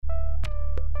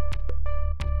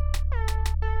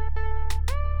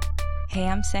Hey,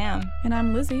 I'm Sam. And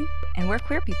I'm Lizzie. And we're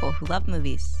queer people who love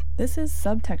movies. This is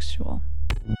Subtextual.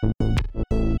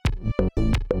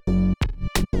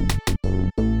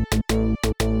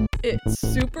 It's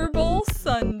Super Bowl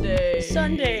Sunday.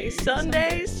 Sunday.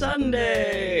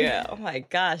 Oh my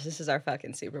gosh, this is our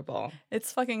fucking Super Bowl.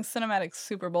 It's fucking cinematic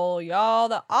Super Bowl, y'all.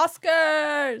 The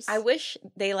Oscars. I wish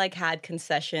they had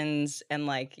concessions and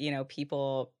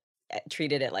people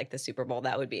treated it like the Super Bowl.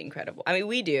 That would be incredible. I mean,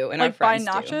 we do, and our friends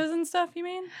buy nachos do. and stuff, you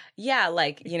mean? Yeah,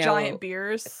 giant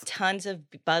beers. Tons of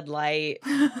Bud Light,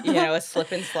 a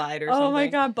slip and slide or something. Oh my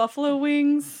God, buffalo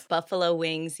wings. Buffalo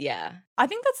wings, yeah. I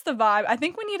think that's the vibe. I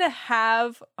think we need to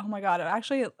have, oh my God,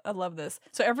 I love this.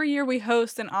 So every year we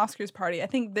host an Oscars party. I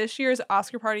think this year's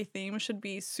Oscar party theme should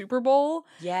be Super Bowl.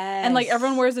 Yes. And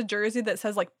everyone wears a jersey that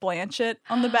says Blanchett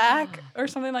on the back or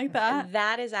something like that.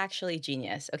 That is actually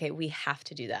genius. Okay, we have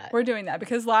to do that. We're doing that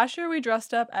because last year we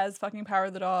dressed up as fucking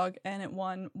Power the Dog and it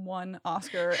won one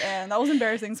Oscar and that was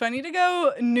embarrassing. So I need to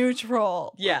go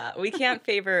neutral. Yeah, we can't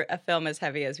favor a film as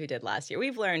heavy as we did last year.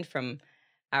 We've learned from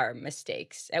our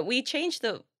mistakes. We changed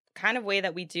the kind of way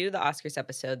that we do the Oscars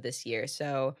episode this year.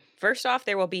 So first off,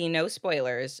 there will be no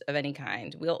spoilers of any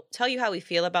kind. We'll tell you how we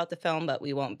feel about the film, but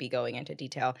we won't be going into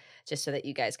detail just so that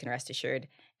you guys can rest assured.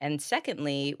 And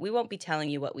secondly, we won't be telling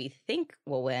you what we think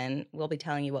will win. We'll be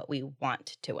telling you what we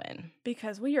want to win.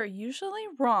 Because we are usually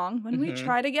wrong when we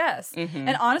try to guess.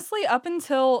 And honestly, up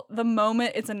until the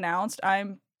moment it's announced,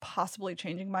 I'm possibly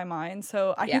changing my mind.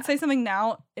 So I can say something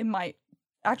now, it might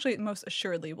actually most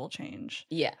assuredly will change.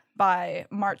 Yeah. By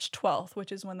March 12th,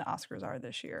 which is when the Oscars are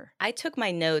this year. I took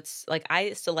my notes,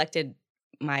 I selected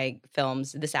my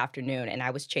films this afternoon and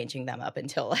I was changing them up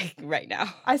until right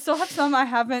now. I still have some I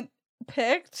haven't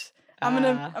picked. I'm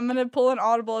gonna pull an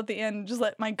audible at the end and just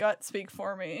let my gut speak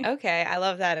for me. Okay, I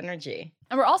love that energy.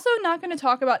 And we're also not going to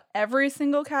talk about every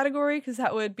single category because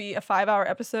that would be a 5-hour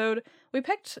episode. We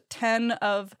picked 10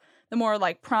 of the more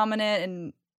prominent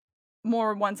and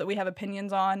more ones that we have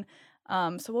opinions on.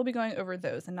 So we'll be going over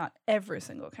those and not every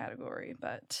single category,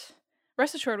 but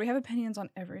rest assured we have opinions on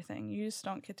everything. You just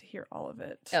don't get to hear all of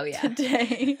it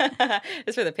today.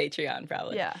 It's for the Patreon,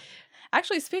 probably. Yeah.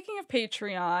 Actually, speaking of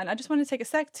Patreon, I just want to take a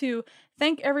sec to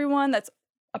thank everyone that's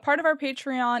a part of our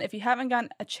Patreon. If you haven't gotten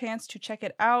a chance to check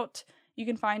it out, you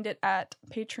can find it at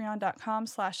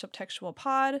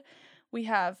patreon.com/subtextualpod. We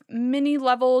have mini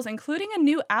levels, including a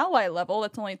new ally level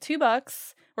that's only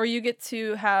 $2, where you get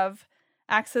to have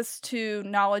access to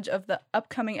knowledge of the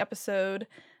upcoming episode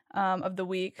of the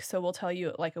week. So we'll tell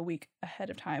you a week ahead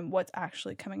of time what's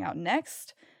actually coming out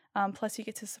next. Plus, you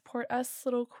get to support us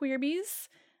little queerbies.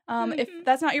 If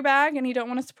that's not your bag and you don't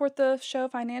want to support the show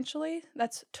financially,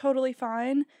 that's totally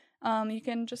fine. You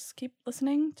can just keep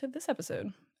listening to this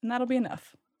episode, and that'll be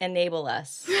enough. Enable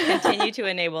us. Continue to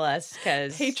enable us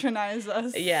because patronize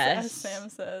us. Yes, as Sam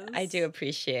says. I do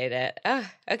appreciate it.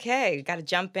 Okay, got to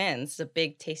jump in. This is a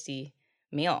big, tasty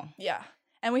meal. Yeah,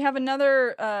 and we have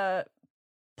another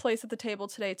place at the table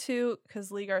today too,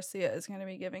 because Lee Garcia is going to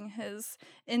be giving his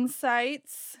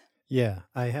insights. Yeah,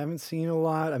 I haven't seen a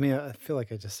lot. I mean, I feel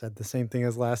like I just said the same thing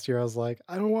as last year. I was like,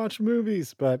 I don't watch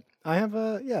movies, but I have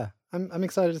I'm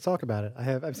excited to talk about it.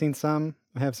 I've seen some.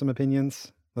 I have some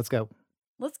opinions. Let's go.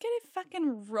 Let's get it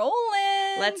fucking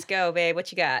rolling. Let's go, babe.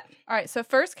 What you got? All right, so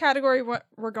first category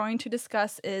we're going to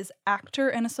discuss is actor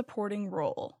in a supporting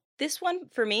role. This one,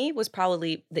 for me, was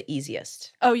probably the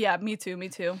easiest. Oh, yeah, me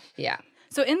too. Yeah.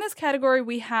 So in this category,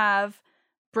 we have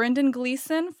Brendan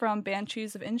Gleeson from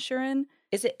Banshees of Inisherin.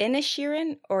 Is it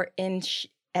Inisherin or Ed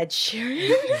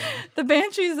Sheeran? The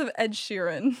Banshees of Ed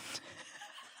Sheeran.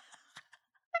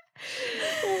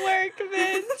 Work,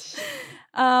 bitch.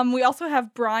 We also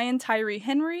have Brian Tyree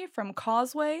Henry from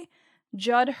Causeway,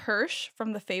 Judd Hirsch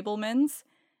from The Fabelmans,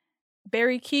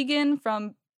 Barry Keoghan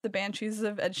from The Banshees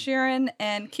of Ed Sheeran,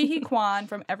 and Ke Quan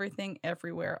from Everything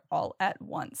Everywhere All at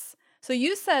Once. So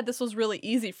you said this was really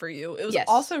easy for you. It was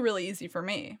also really easy for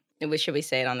me. Should we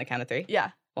say it on the count of 3?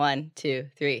 Yeah. 1, 2,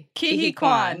 3. Ke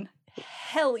Quan.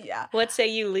 Hell yeah. What say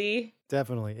you, Lee?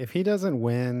 Definitely. If he doesn't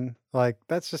win,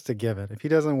 that's just a given. If he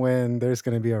doesn't win, there's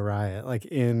going to be a riot,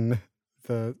 in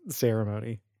the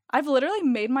ceremony. I've literally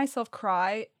made myself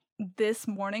cry this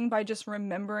morning by just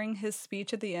remembering his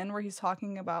speech at the end where he's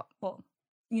talking about,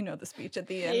 the speech at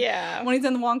the end. Yeah. When he's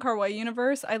in the Wong Kar-wai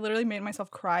universe, I literally made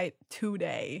myself cry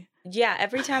today. Yeah,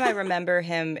 every time I remember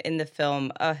him in the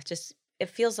film, it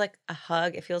feels like a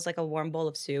hug. It feels like a warm bowl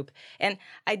of soup. And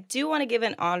I do want to give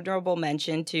an honorable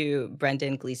mention to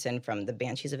Brendan Gleeson from The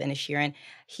Banshees of Inisherin.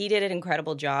 He did an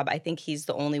incredible job. I think he's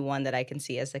the only one that I can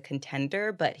see as a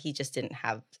contender, but he just didn't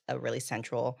have a really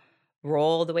central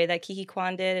role the way that Kiki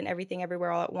Kwan did in Everything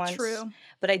Everywhere All at Once. True.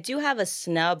 But I do have a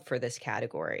snub for this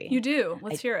category. You do.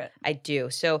 Let's hear it. I do.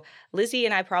 So Lizzie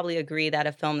and I probably agree that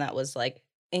a film that was like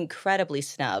incredibly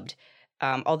snubbed,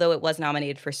 although it was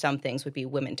nominated for some things, would be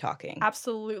Women Talking.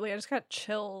 Absolutely. I just got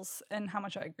chills and how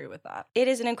much I agree with that. It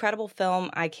is an incredible film.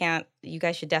 You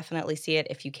guys should definitely see it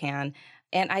if you can.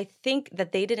 And I think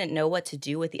that they didn't know what to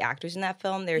do with the actors in that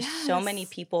film. There's so many Yes.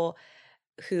 people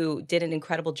who did an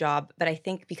incredible job, but I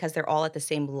think because they're all at the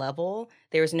same level,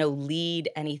 there was no lead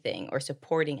anything or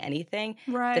supporting anything,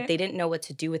 that Right. they didn't know what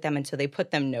to do with them, and so they put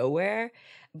them nowhere.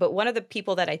 But one of the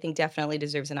people that I think definitely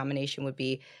deserves a nomination would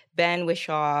be Ben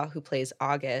Whishaw, who plays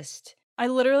August. I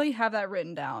literally have that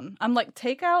written down. I'm like,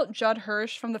 take out Judd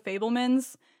Hirsch from The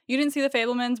Fabelmans. You didn't see The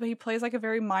Fabelmans, but he plays like a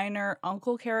very minor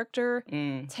uncle character.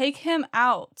 Take him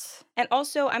out. And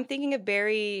also, I'm thinking of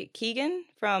Barry Keoghan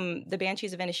from The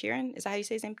Banshees of Inisherin. Is that how you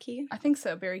say his name, Keoghan? I think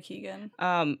so, Barry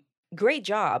Keoghan. Great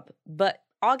job. But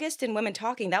August in Women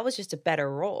Talking, that was just a better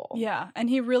role. Yeah, and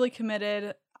he really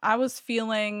committed. I was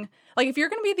feeling like if you're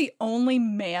going to be the only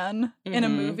man in a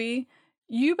Mhm. movie,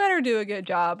 you better do a good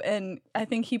job. And I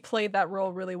think he played that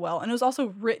role really well. And it was also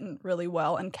written really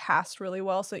well and cast really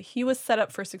well. So he was set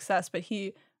up for success, but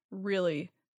he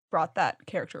really brought that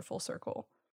character full circle.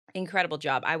 Incredible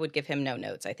job. I would give him no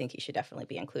notes. I think he should definitely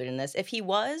be included in this. If he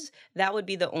was, that would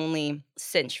be the only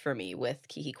cinch for me with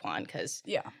Kiki Kwan, because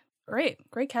Yeah. Great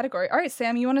category. All right,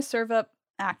 Sam, you want to serve up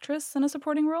actress in a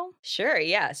supporting role? sure,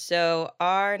 yeah. So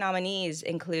our nominees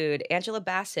include Angela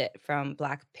Bassett from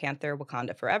Black Panther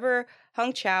Wakanda Forever,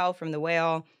 Hung Chow from The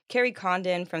Whale, Carrie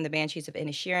Condon from The Banshees of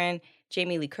Inisherin,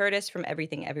 Jamie Lee Curtis from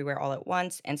Everything Everywhere All at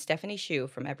Once, and Stephanie Hsu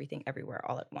from Everything Everywhere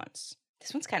All at Once.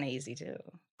 This one's kind of easy too.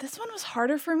 This one was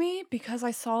harder for me because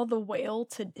I saw The Whale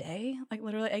today. Like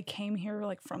literally I came here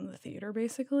like from the theater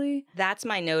basically. That's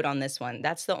my note on this one.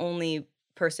 That's the only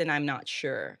person I'm not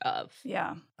sure of.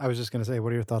 Yeah. I was just going to say,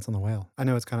 what are your thoughts on The Whale? I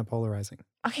know it's kind of polarizing.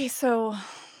 Okay, so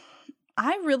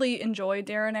I really enjoy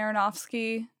Darren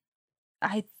Aronofsky.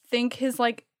 I think his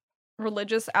like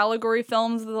religious allegory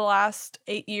films of the last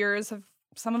 8 years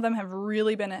some of them have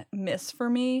really been a miss for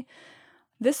me.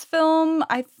 This film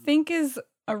I think is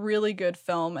a really good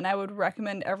film, and I would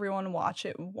recommend everyone watch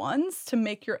it once to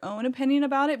make your own opinion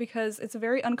about it because it's a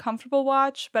very uncomfortable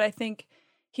watch, but I think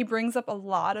he brings up a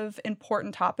lot of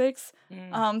important topics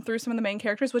through some of the main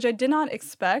characters, which I did not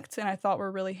expect and I thought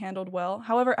were really handled well.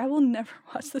 However, I will never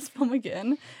watch this film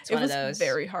again. It's one it of was those.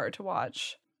 very hard to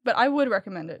watch. But I would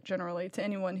recommend it generally to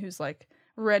anyone who's like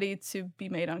ready to be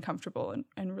made uncomfortable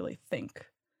and really think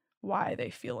why they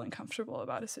feel uncomfortable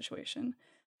about a situation.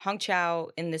 Hong Chow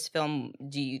in this film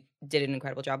did an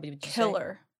incredible job. Would you say?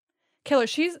 Killer.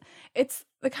 It's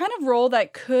the kind of role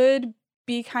that could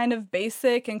be kind of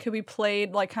basic and could be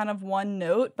played like kind of one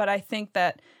note, but I think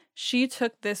that she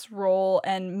took this role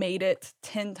and made it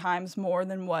 10 times more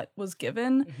than what was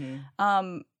given.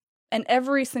 Mhm. And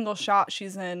every single shot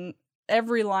she's in,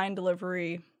 every line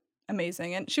delivery,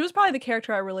 amazing. And she was probably the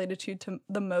character I related to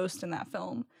the most in that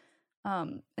film.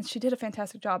 And she did a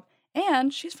fantastic job.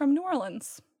 And she's from New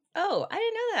Orleans. Oh, I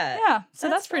didn't know that. Yeah, so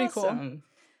that's pretty awesome.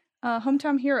 cool.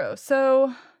 Hometown hero.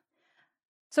 So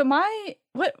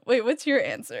what's your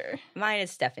answer? Mine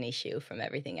is Stephanie Hsu from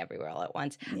Everything Everywhere All at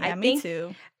Once. Yeah, I me think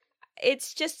too.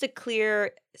 it's just a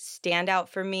clear standout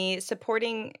for me.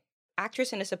 Supporting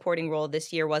actress in a supporting role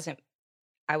this year wasn't,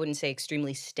 I wouldn't say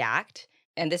extremely stacked.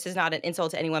 And this is not an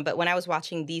insult to anyone, but when I was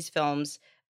watching these films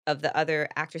of the other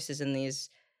actresses in these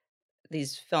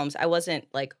films, I wasn't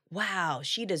like, wow,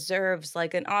 she deserves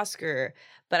like an Oscar.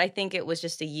 But I think it was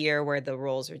just a year where the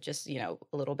roles are just, a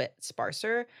little bit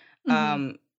sparser.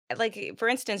 Mhm. Like, for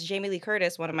instance, Jamie Lee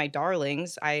Curtis, one of my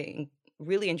darlings, I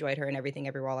really enjoyed her in Everything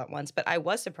Everywhere All at Once, but I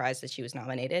was surprised that she was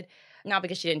nominated. Not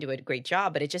because she didn't do a great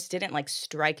job, but it just didn't like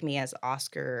strike me as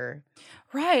Oscar.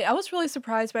 Right. I was really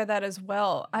surprised by that as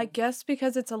well. I guess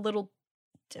because it's a little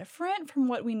different from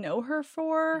what we know her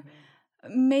for.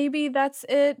 Maybe that's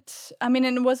it. I mean,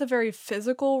 and it was a very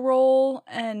physical role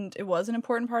and it was an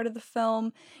important part of the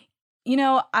film.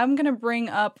 I'm going to bring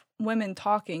up Women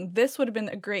Talking. This would have been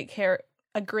a great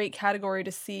category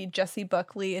to see Jessie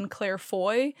Buckley and Claire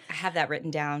Foy. I have that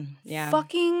written down. Yeah.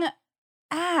 Fucking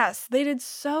ass. They did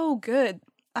so good.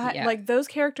 Yeah. Like those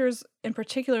characters in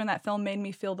particular in that film made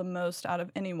me feel the most out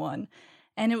of anyone.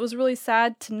 And it was really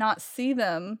sad to not see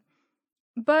them.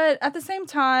 But at the same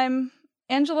time,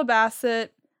 Angela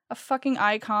Bassett, a fucking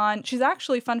icon. She's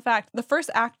actually, fun fact, the first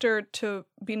actor to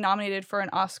be nominated for an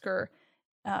Oscar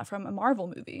from a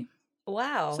Marvel movie.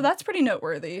 Wow. So that's pretty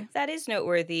noteworthy. That is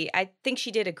noteworthy. I think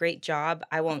she did a great job.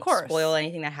 I won't course. spoil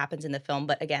anything that happens in the film,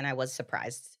 but again, I was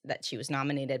surprised that she was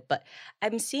nominated. But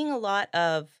I'm seeing a lot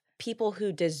of people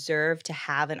who deserve to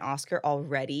have an Oscar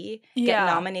already get Yeah.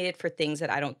 nominated for things that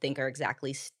I don't think are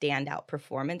exactly standout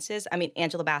performances. I mean,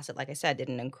 Angela Bassett, like I said, did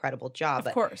an incredible job, Of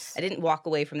but course. I didn't walk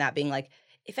away from that being like,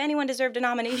 if anyone deserved a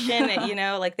nomination, you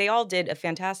know, like they all did a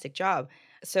fantastic job.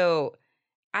 So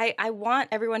I want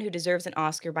everyone who deserves an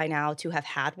Oscar by now to have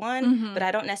had one, Mhm. but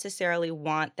I don't necessarily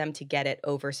want them to get it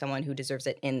over someone who deserves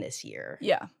it in this year.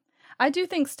 Yeah. I do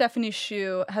think Stephanie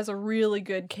Hsu has a really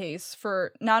good case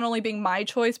for not only being my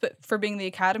choice, but for being the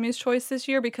Academy's choice this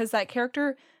year, because that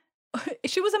character,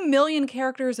 she was a million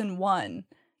characters in one.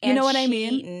 You know what I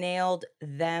mean? She nailed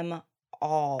them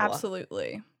all.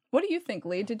 Absolutely. What do you think,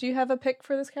 Lee? Did you have a pick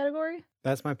for this category?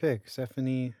 That's my pick,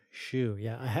 Stephanie Hsu.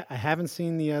 Yeah, I haven't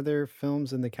seen the other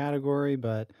films in the category,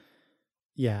 but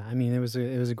yeah, I mean, it was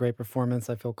a great performance.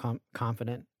 I feel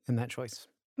confident in that choice.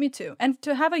 Me too. And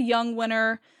to have a young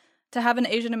winner, to have an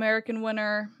Asian American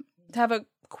winner, to have a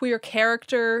queer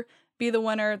character be the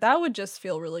winner, that would just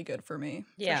feel really good for me.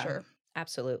 Yeah. For sure.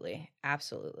 Absolutely.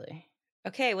 Absolutely.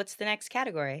 Okay, what's the next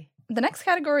category? The next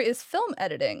category is film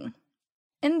editing.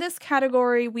 In this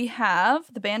category, we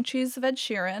have The Banshees of Ed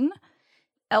Sheeran,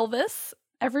 Elvis,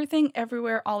 Everything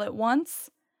Everywhere All at Once,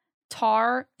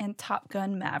 Tar, and Top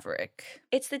Gun Maverick.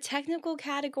 It's the technical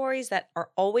categories that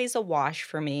are always a wash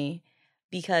for me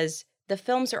because the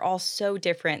films are all so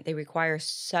different. They require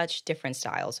such different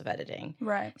styles of editing.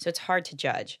 Right. So it's hard to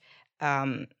judge.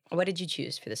 What did you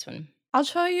choose for this one? I'll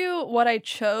show you what I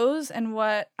chose and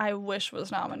what I wish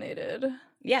was nominated.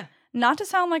 Yeah. Not to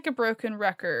sound like a broken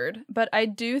record, but I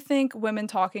do think Women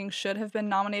Talking should have been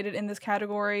nominated in this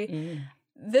category. Mm.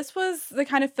 This was the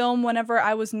kind of film, whenever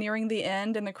I was nearing the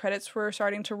end and the credits were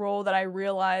starting to roll, that I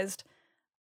realized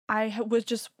I was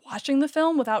just watching the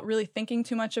film without really thinking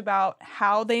too much about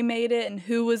how they made it and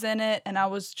who was in it, and I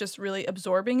was just really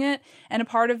absorbing it. And a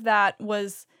part of that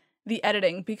was the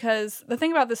editing, because the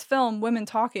thing about this film, Women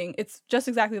Talking, it's just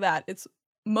exactly that. It's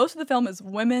most of the film is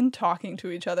women talking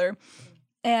to each other.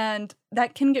 And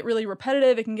that can get really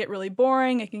repetitive, it can get really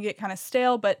boring, it can get kind of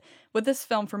stale, but with this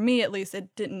film, for me at least,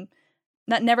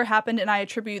 that never happened, and I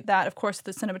attribute that, of course, to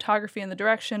the cinematography and the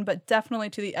direction, but definitely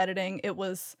to the editing. There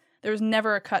was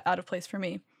never a cut out of place for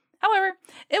me. However,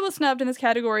 it was snubbed in this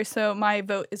category, so my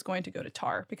vote is going to go to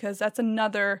Tar, because that's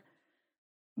another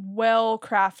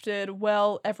well-crafted,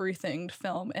 well-everythinged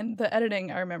film, and the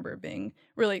editing I remember being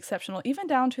really exceptional, even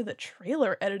down to the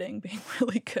trailer editing being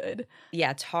really good.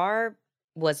 Yeah, Tar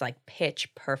was like pitch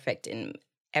perfect in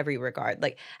every regard.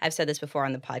 Like I've said this before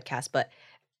on the podcast, but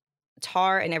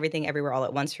Tar and Everything Everywhere All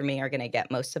at Once for me are going to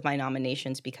get most of my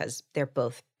nominations because they're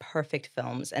both perfect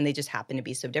films and they just happen to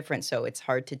be so different. So it's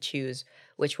hard to choose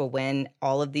which will win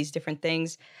all of these different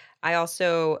things. I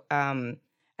also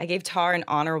I gave Tar an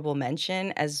honorable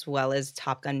mention as well as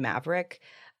Top Gun Maverick.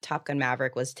 Top Gun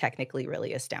Maverick was technically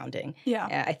really astounding.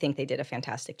 Yeah. I think they did a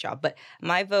fantastic job. But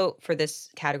my vote for this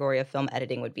category of film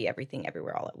editing would be Everything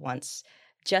Everywhere All at Once,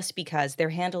 just because they're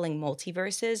handling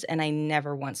multiverses and I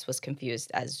never once was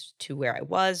confused as to where I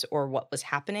was or what was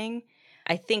happening.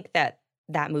 I think that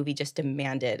movie just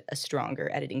demanded a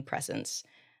stronger editing presence.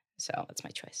 So that's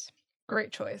my choice.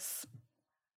 Great choice.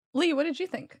 Lee, what did you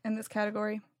think in this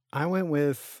category? I went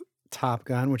with Top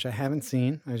Gun, which I haven't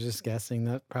seen. I was just guessing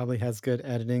that probably has good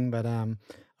editing, but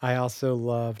I also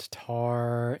loved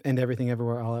Tar and Everything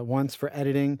Everywhere All at Once for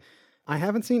editing. I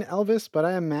haven't seen Elvis, but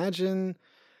I imagine,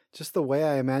 just the way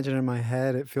I imagine it in my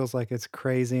head, it feels like it's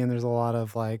crazy and there's a lot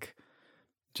of like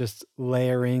just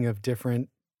layering of different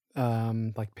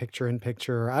like picture in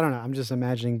picture. I don't know. I'm just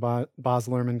imagining Baz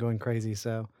Luhrmann going crazy.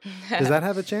 So does that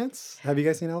have a chance? Have you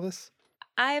guys seen Elvis?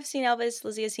 I have seen Elvis.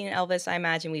 Lizzie has seen Elvis. I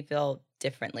imagine we feel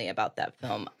differently about that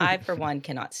film. I, for one,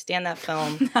 cannot stand that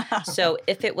film. So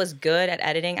if it was good at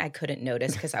editing, I couldn't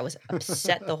notice because I was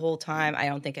upset the whole time. I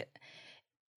don't think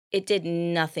it did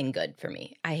nothing good for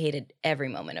me. I hated every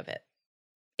moment of it.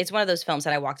 It's one of those films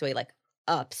that I walked away like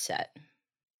upset.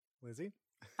 Lizzie?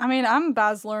 I mean, I'm a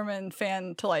Baz Luhrmann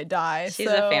fan till I die. She's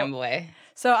a fanboy.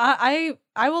 So I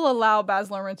will allow Baz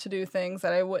Luhrmann to do things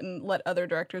that I wouldn't let other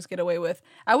directors get away with.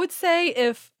 I would say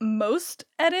if most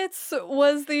edits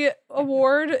was the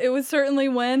award, it would certainly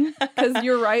win. Because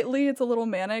you're right, Lee, it's a little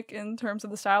manic in terms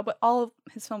of the style, but all of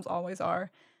his films always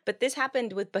are. But this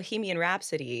happened with Bohemian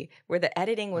Rhapsody, where the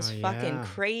editing was fucking yeah.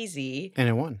 crazy. And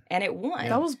it won. And it won.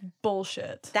 That was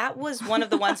bullshit. That was one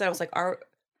of the ones that I was like,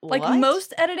 like, what?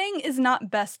 most editing is not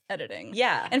best editing.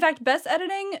 Yeah. In fact, best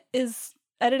editing is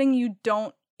editing you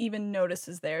don't even notice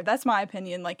is there. That's my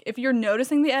opinion. Like, if you're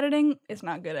noticing the editing, it's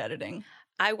not good editing.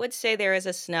 I would say there is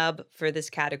a snub for this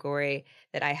category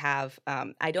that I have.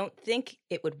 I don't think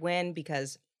it would win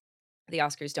because the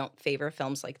Oscars don't favor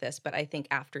films like this, but I think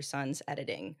After Sun's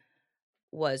editing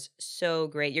was so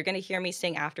great. You're going to hear me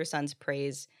sing After Sun's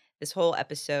praise this whole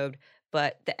episode,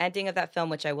 but the ending of that film,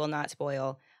 which I will not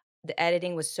spoil, the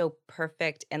editing was so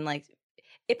perfect, and like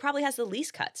it probably has the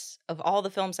least cuts of all the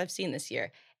films I've seen this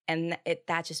year, and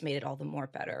that just made it all the more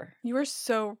better. You were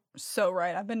so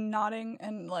right. I've been nodding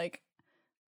and like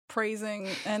praising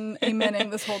and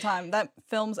amening this whole time. That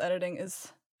film's editing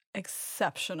is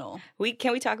exceptional.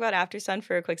 Can we talk about After Sun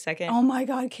for a quick second? Oh my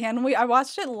God, can we? I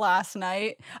watched it last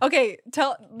night. Okay,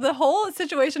 tell the whole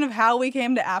situation of how we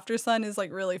came to After Sun is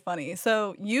like really funny.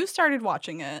 So you started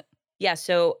watching it. Yeah,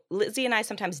 so Lizzie and I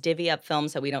sometimes divvy up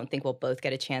films that we don't think we'll both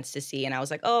get a chance to see. And I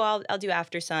was like, oh, I'll do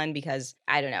After Sun because,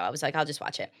 I don't know. I was like, I'll just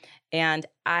watch it. And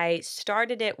I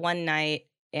started it one night,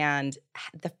 and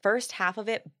the first half of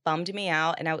it bummed me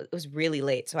out, and it was really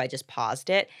late, so I just paused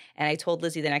it. And I told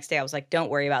Lizzie the next day, I was like, don't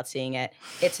worry about seeing it.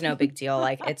 It's no big deal.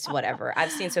 Like, it's whatever.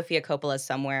 I've seen Sofia Coppola's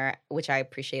Somewhere, which I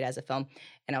appreciate as a film.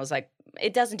 And I was like,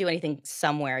 it doesn't do anything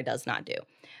Somewhere does not do.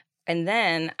 And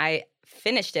then I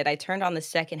finished it. I turned on the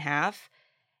second half,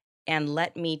 and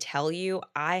let me tell you,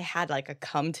 I had like a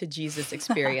come to Jesus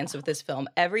experience with this film.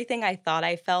 Everything I thought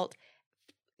I felt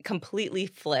completely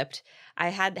flipped. I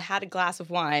had a glass of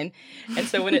wine, and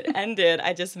so when it ended,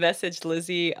 I just messaged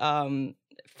Lizzie,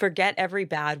 forget every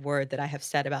bad word that I have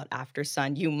said about After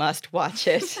Sun. You must watch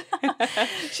it.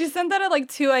 She sent that at like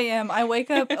 2 a.m. I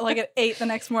wake up like at 8 the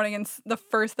next morning, and the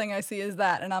first thing I see is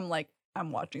that, and I'm like,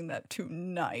 I'm watching that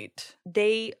tonight.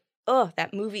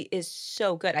 That movie is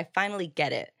so good. I finally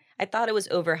get it. I thought it was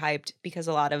overhyped because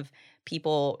a lot of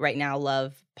people right now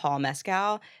love Paul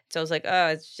Mescal. So I was like, oh,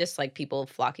 it's just like people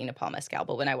flocking to Paul Mescal.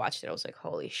 But when I watched it, I was like,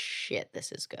 holy shit,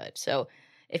 this is good. So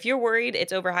if you're worried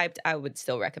it's overhyped, I would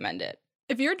still recommend it.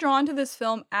 If you're drawn to this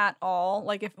film at all,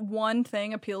 like if one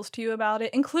thing appeals to you about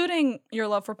it, including your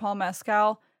love for Paul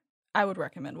Mescal, I would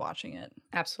recommend watching it.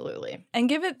 Absolutely. And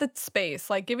give it the space,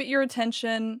 like give it your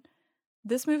attention.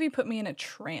 This movie put me in a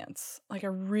trance, like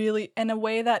in a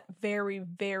way that very,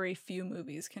 very few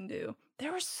movies can do.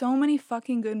 There were so many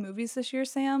fucking good movies this year,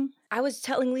 Sam. I was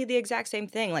telling Lee the exact same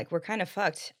thing. Like, we're kind of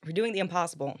fucked. We're doing the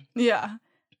impossible. Yeah.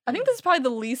 I think this is probably the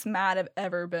least mad I've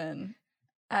ever been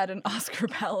at an Oscar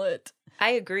ballot. I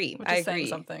agree. Which is saying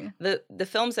something. The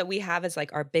films that we have as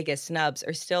like our biggest snubs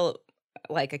are still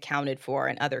like accounted for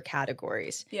in other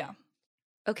categories. Yeah.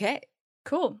 Okay.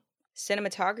 Cool.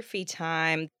 Cinematography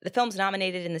time. The films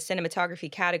nominated in the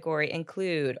cinematography category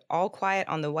include All Quiet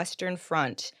on the Western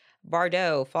Front,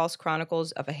 Bardot, False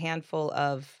Chronicles of a Handful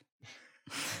of...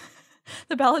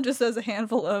 The ballot just says a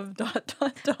handful of ...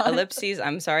 Ellipses.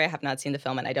 I'm sorry, I have not seen the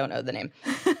film and I don't know the name.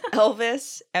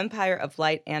 Elvis, Empire of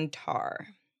Light, and Tar.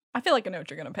 I feel like I know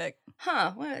what you're going to pick.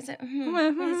 Huh. What is it?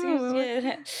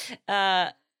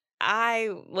 I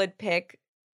would pick,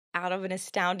 out of an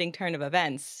astounding turn of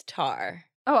events, Tar.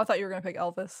 Oh, I thought you were going to pick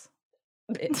Elvis.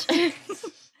 Bitch.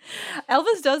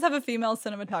 Elvis does have a female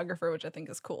cinematographer, which I think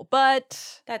is cool,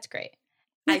 but... That's great.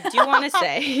 I do want to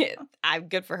say, I'm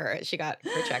good for her. She got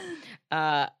her check.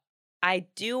 I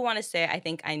do want to say, I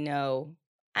think I know,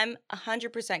 I'm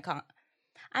 100%,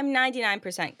 I'm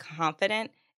 99% confident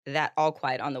that All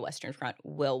Quiet on the Western Front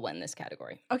will win this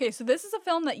category. Okay, so this is a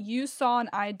film that you saw and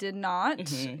I did not.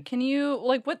 Mm-hmm. Can you,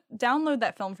 download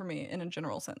that film for me in a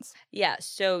general sense? Yeah,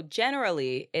 so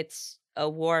generally, it's a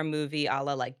war movie a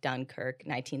la like Dunkirk,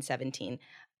 1917.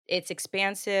 It's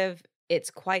expansive.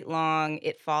 It's quite long.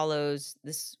 It follows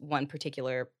this one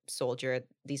particular soldier.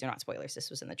 These are not spoilers. This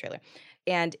was in the trailer.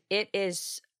 And it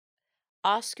is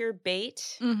Oscar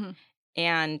bait. Mm-hmm.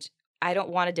 And I don't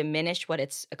want to diminish what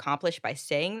it's accomplished by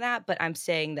saying that, but I'm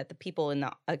saying that the people in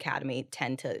the Academy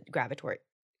tend to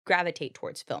gravitate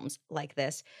towards films like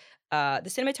this. The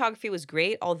cinematography was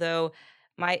great, although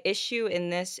my issue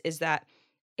in this is that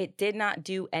it did not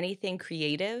do anything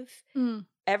creative. Mm.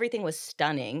 Everything was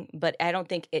stunning, but I don't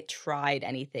think it tried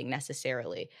anything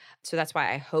necessarily. So that's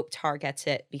why I hope Tar gets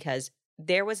it, because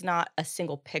there was not a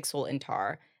single pixel in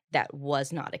Tar that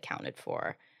was not accounted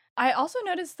for. I also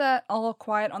noticed that All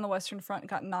Quiet on the Western Front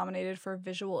got nominated for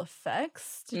visual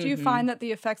effects. Did you find that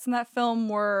the effects in that film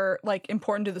were like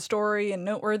important to the story and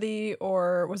noteworthy,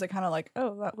 or was it kind of like,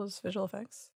 oh, that was visual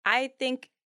effects? I think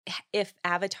if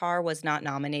Avatar was not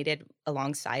nominated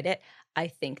alongside it, I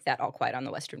think that All Quiet on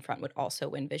the Western Front would also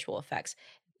win visual effects.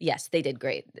 Yes, they did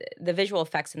great. The visual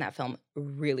effects in that film,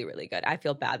 really, really good. I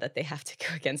feel bad that they have to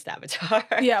go against Avatar.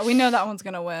 Yeah, we know that one's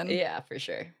going to win. Yeah, for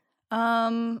sure.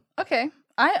 Okay.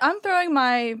 I'm throwing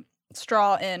my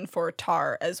straw in for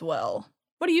Tar as well.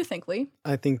 What do you think, Lee?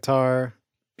 I think Tar,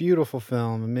 beautiful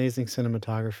film, amazing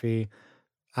cinematography.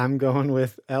 I'm going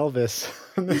with Elvis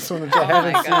on this one, which I Oh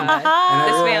haven't my seen. And god. I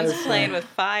This realize, man's playing with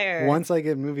fire. Once I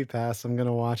get Movie Pass, I'm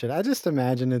gonna watch it. I just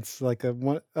imagine it's like a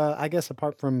one. I guess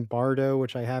apart from Bardo,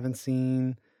 which I haven't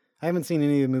seen any of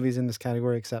the movies in this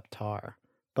category except Tar.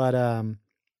 But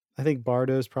I think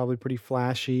Bardo's probably pretty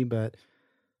flashy, but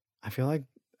I feel like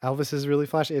Elvis is really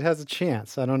flashy. It has a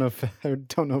chance. I don't know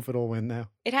if it'll win though.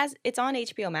 It's on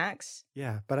HBO Max.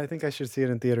 Yeah, but I think I should see it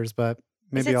in theaters. But Is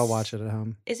maybe it I'll s- watch it at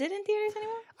home. Is it in theaters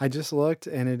anymore? I just looked,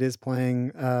 and it is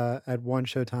playing at one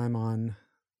showtime on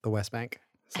the West Bank.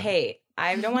 So. Hey,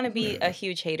 I don't want to be a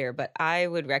huge hater, but I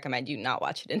would recommend you not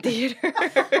watch it in theaters.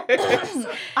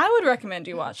 I would recommend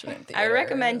you watch it in theaters. I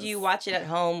recommend you watch it at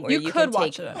home where You you could can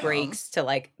watch take it at breaks to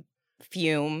like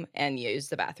fume and use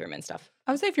the bathroom and stuff.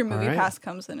 I would say if your movie Alright. pass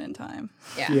comes in time.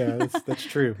 Yeah. Yeah, that's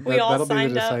true. We all That'll be the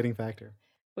signed up. deciding factor.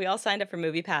 We all signed up for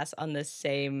Movie Pass on the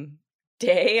same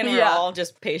day and we're Yeah. all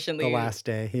just patiently The last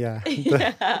day, yeah.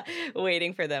 yeah,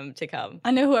 waiting for them to come.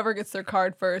 I know whoever gets their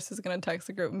card first is going to text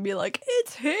the group and be like,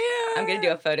 it's here. I'm going to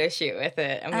do a photo shoot with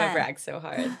it. I'm going to brag so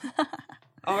hard.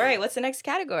 All right, what's the next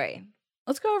category?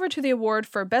 Let's go over to the award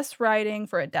for Best Writing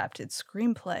for Adapted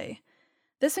Screenplay.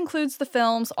 This includes the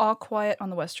films All Quiet on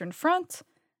the Western Front,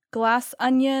 Glass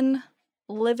Onion,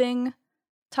 Living,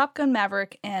 Top Gun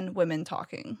Maverick, and Women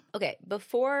Talking. Okay,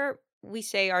 before we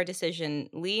say our decision,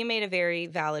 Lee made a very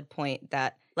valid point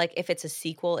that, like, if it's a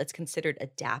sequel, it's considered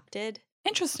adapted.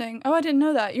 Interesting. Oh, I didn't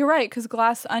know that. You're right, because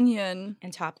Glass Onion.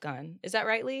 And Top Gun. Is that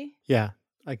right, Lee? Yeah,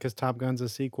 because Top Gun's a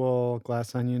sequel,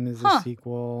 Glass Onion is Huh. a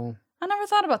sequel, I never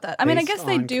thought about that. I mean, I Based guess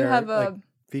they on do have a.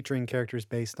 featuring characters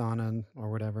based on an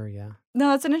or whatever, yeah. No,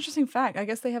 that's an interesting fact. I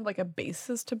guess they have like a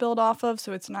basis to build off of,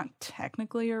 so it's not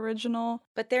technically original.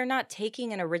 But they're not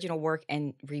taking an original work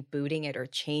and rebooting it or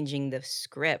changing the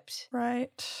script.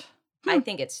 Right. I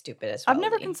think it's stupid as well. I've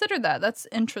never Lee. considered that. That's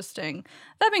interesting.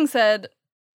 That being said,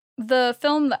 the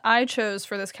film that I chose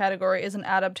for this category is an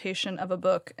adaptation of a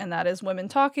book, and that is Women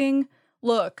Talking.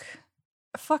 Look,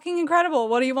 fucking incredible.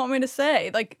 What do you want me to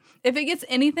say? Like, if it gets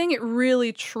anything, it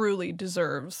really, truly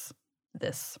deserves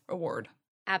this award.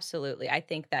 Absolutely. I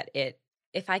think that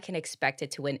if I can expect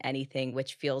it to win anything,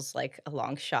 which feels like a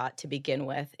long shot to begin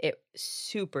with, it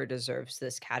super deserves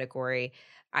this category.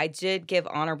 I did give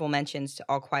honorable mentions to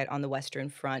All Quiet on the Western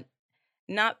Front.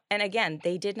 And again,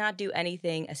 they did not do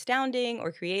anything astounding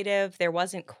or creative. There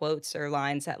wasn't quotes or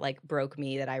lines that like broke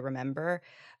me that I remember.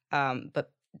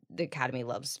 But the Academy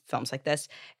loves films like this.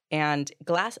 And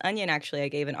Glass Onion, actually, I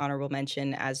gave an honorable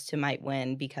mention as to might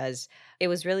win because it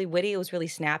was really witty. It was really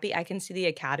snappy. I can see the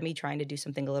Academy trying to do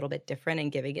something a little bit different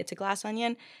and giving it to Glass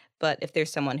Onion. But if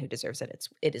there's someone who deserves it,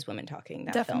 it is Women Talking.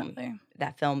 Definitely.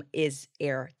 That film is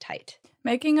airtight.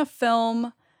 Making a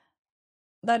film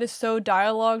that is so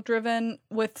dialogue driven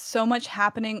with so much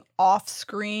happening off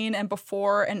screen and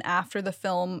before and after the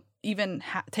film even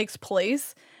takes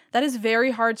place, that is very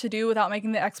hard to do without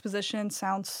making the exposition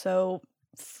sound so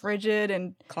frigid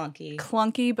and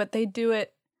clunky, but they do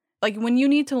it like when you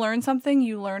need to learn something,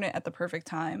 you learn it at the perfect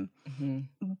time. Mm-hmm.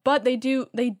 But they do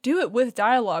it with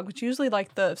dialogue, which usually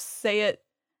like the say it,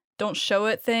 don't show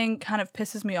it thing kind of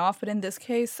pisses me off. But in this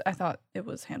case, I thought it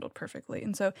was handled perfectly.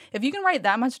 And so if you can write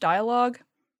that much dialogue,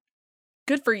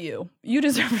 good for you. You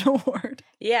deserve an award.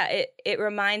 Yeah, it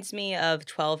reminds me of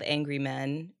 12 Angry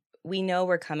Men. We know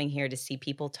we're coming here to see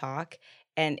people talk,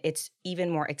 and it's even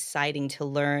more exciting to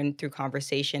learn through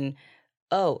conversation.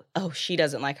 Oh, she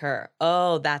doesn't like her.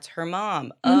 Oh, that's her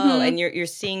mom. Oh, and you're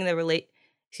seeing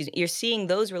you're seeing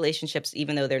those relationships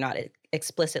even though they're not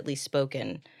explicitly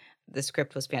spoken. The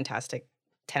script was fantastic.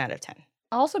 10 out of 10.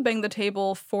 I also banged the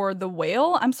table for The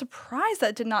Whale. I'm surprised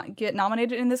that did not get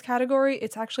nominated in this category.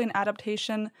 It's actually an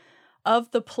adaptation of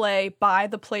the play by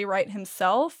the playwright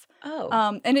himself.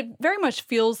 Oh. And it very much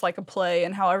feels like a play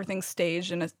and how everything's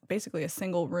staged in basically a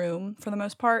single room for the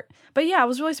most part. But yeah, I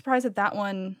was really surprised that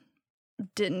one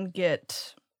didn't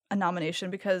get a nomination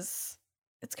because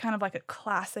it's kind of like a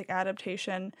classic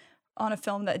adaptation on a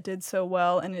film that did so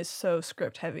well and is so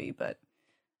script heavy. But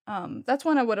that's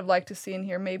one I would have liked to see in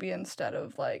here, maybe instead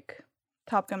of like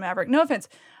Top Gun Maverick. No offense.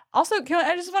 Also,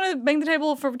 I just want to bang the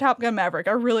table for Top Gun Maverick.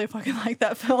 I really fucking like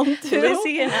that film too.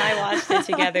 Lizzie and I watched it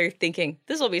together thinking,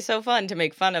 this will be so fun to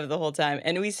make fun of the whole time.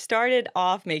 And we started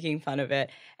off making fun of it.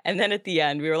 And then at the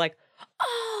end, we were like,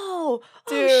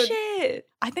 Dude, oh shit.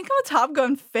 I think I'm a Top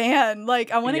Gun fan.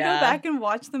 Like, I want to Yeah. go back and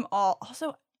watch them all.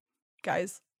 Also,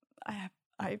 guys,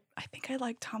 I think I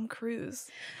like Tom Cruise.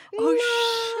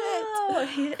 Oh,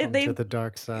 shit. Come to the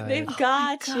dark side. They've Oh my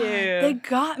got God, you. They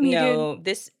got me, dude. No,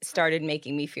 this started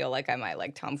making me feel like I might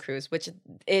like Tom Cruise, which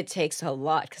it takes a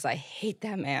lot because I hate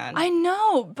that man. I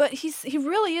know, but he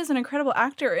really is an incredible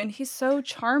actor, and he's so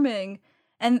charming.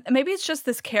 And maybe it's just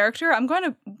this character. I'm going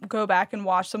to go back and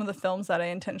watch some of the films that I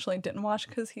intentionally didn't watch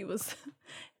because he was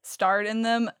starred in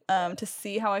them to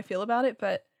see how I feel about it.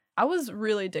 But I was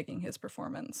really digging his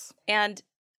performance. And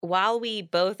while we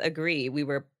both agree we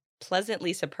were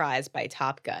pleasantly surprised by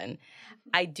Top Gun,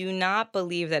 I do not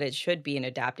believe that it should be an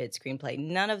adapted screenplay.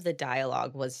 None of the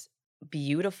dialogue was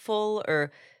beautiful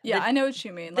or Yeah, the- I know what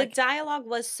you mean. the dialogue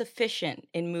was sufficient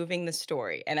in moving the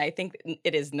story. And I think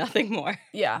it is nothing more.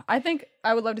 Yeah, I think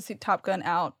I would love to see Top Gun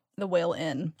out, The Whale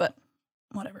in, but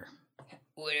whatever.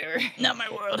 Whatever. Not my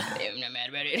world. I'm not mad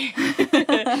about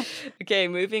it. Okay,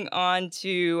 moving on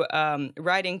to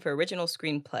writing for original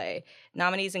screenplay.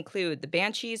 Nominees include The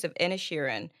Banshees of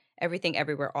Inisherin, Everything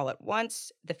Everywhere All at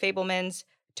Once, The Fabelmans,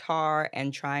 Tar,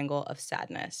 and Triangle of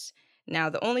Sadness. Now,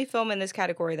 the only film in this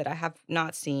category that I have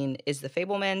not seen is The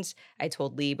Fabelmans. I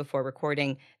told Lee before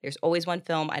recording, there's always one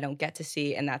film I don't get to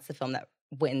see, and that's the film that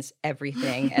wins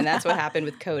everything. And that's what happened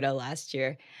with Coda last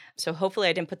year. So hopefully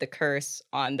I didn't put the curse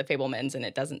on The Fabelmans and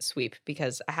it doesn't sweep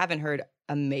because I haven't heard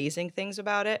amazing things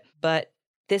about it. But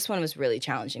this one was really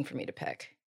challenging for me to pick.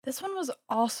 This one was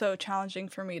also challenging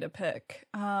for me to pick,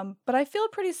 but I feel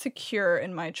pretty secure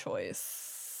in my choice,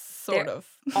 sort They're of.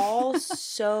 All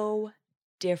so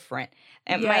different.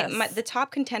 And Yes. the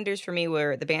top contenders for me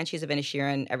were The Banshees of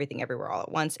Inisherin, Everything Everywhere All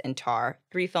at Once, and Tar.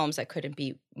 3 films that couldn't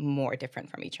be more different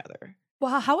from each other.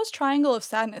 Well, how was Triangle of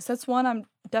Sadness? That's one I'm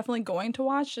definitely going to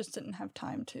watch, just didn't have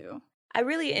time to. I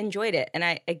really enjoyed it. And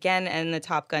I, again, in the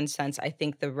Top Gun sense, I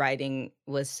think the writing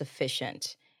was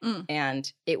sufficient. Mm.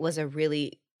 And it was a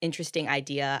really interesting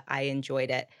idea. I enjoyed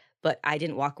it. But I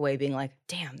didn't walk away being like,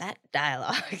 damn, that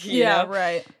dialogue. you know?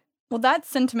 Right. Well, that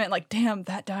sentiment, like, damn,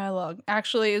 that dialogue,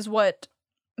 actually is what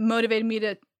motivated me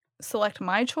to select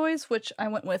my choice, which I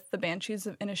went with The Banshees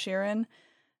of Inisherin.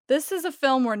 This is a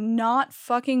film where not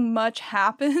fucking much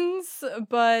happens,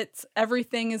 but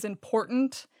everything is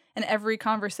important and every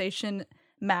conversation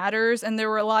matters. And there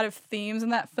were a lot of themes in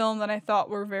that film that I thought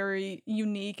were very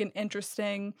unique and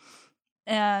interesting.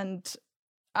 And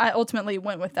I ultimately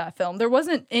went with that film. There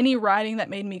wasn't any writing that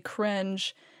made me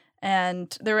cringe.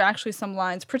 And there were actually some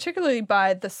lines, particularly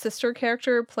by the sister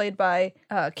character played by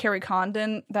Carrie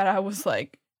Condon, that I was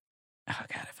like, oh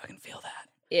God, I fucking feel that.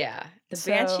 Yeah. The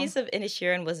So- Banshees of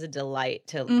Inisherin was a delight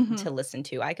to Mhm. listen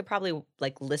to. I could probably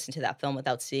like listen to that film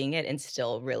without seeing it and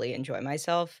still really enjoy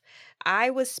myself. I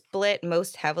was split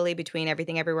most heavily between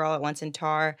Everything Everywhere All at Once and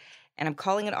Tar, and I'm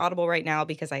calling it audible right now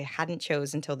because I hadn't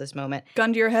chose until this moment.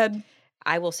 Gun to your head.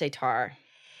 I will say Tar.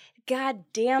 God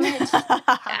damn it.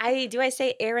 I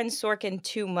say Aaron Sorkin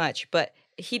too much, but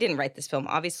he didn't write this film,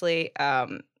 obviously,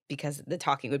 because the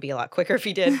talking would be a lot quicker if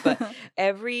he did. But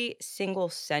every single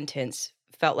sentence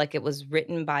felt like it was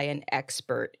written by an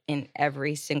expert in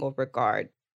every single regard.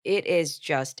 It is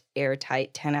just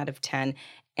airtight, 10 out of 10.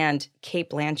 And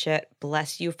Kate Blanchett,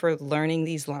 bless you for learning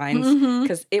these lines, Mhm.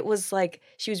 because it was like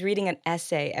she was reading an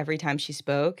essay every time she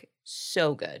spoke.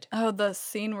 So good. Oh, the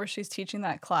scene where she's teaching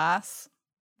that class.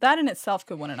 That in itself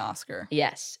could win an Oscar.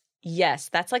 Yes. Yes.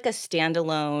 That's like a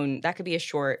standalone, that could be a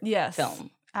short Yes.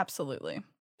 film. Absolutely.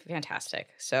 Fantastic.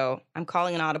 So I'm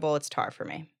calling an audible. It's Tar for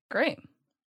me. Great.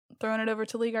 Throwing it over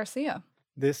to Lee Garcia.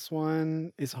 This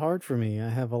one is hard for me. I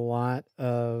have a lot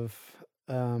of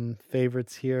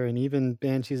favorites here, and even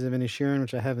Banshees of Inisherin,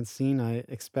 which I haven't seen. I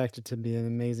expect it to be an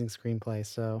amazing screenplay,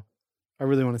 so I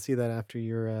really want to see that after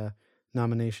your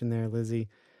nomination there, Lizzie.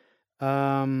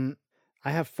 I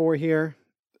have 4 here.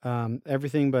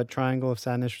 Everything but Triangle of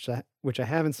Sadness, which I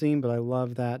haven't seen, but I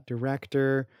love that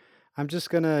director. I'm just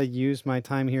gonna use my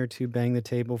time here to bang the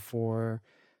table for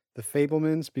The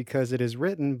Fabelmans because it is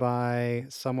written by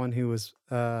someone who was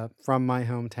from my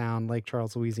hometown, Lake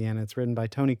Charles, Louisiana. It's written by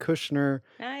Tony Kushner.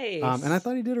 Nice. And I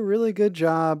thought he did a really good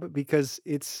job because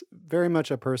it's very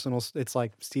much a personal, it's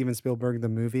like Steven Spielberg, the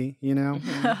movie, you know?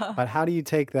 Mhm. But how do you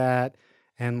take that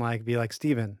and like be like,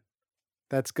 Steven,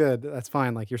 that's good. That's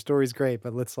fine. Like your story's great,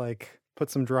 but let's like put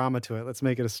some drama to it. Let's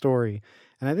make it a story.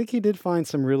 And I think he did find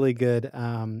some really good,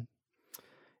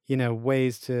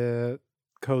 ways to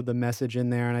code the message in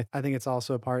there. And I think it's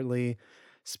also partly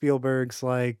Spielberg's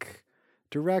like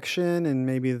direction and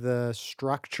maybe the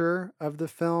structure of the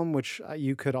film, which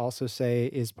you could also say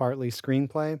is partly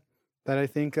screenplay that I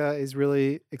think is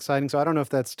really exciting. So I don't know if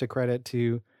that's to credit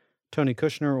to Tony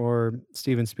Kushner or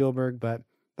Steven Spielberg, but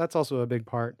that's also a big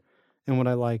part and what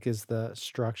I like is the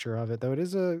structure of it, though it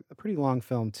is a pretty long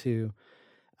film too.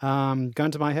 Gun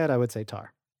to my head, I would say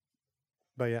Tar.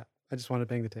 But yeah, I just wanted to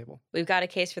bang the table. We've got a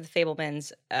case for the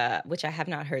Fablemans, which I have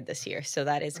not heard this year, so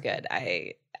that is good.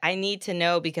 I need to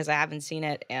know because I haven't seen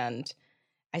it, and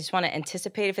I just want to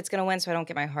anticipate if it's going to win so I don't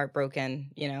get my heart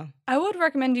broken, you know? I would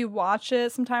recommend you watch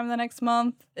it sometime in the next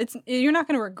month. You're not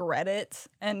going to regret it,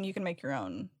 and you can make your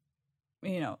own,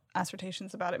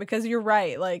 assertions about it, because you're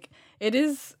right. Like, it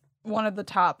is one of the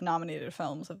top nominated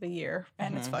films of the year,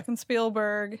 and it's fucking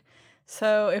Spielberg.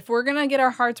 So if we're going to get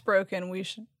our hearts broken, we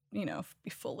should, be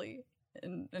fully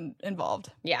involved.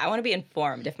 Yeah, I want to be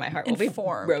informed if my heart will be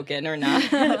broken or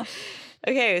not.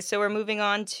 Okay, so we're moving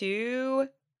on to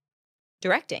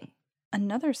directing.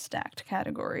 Another stacked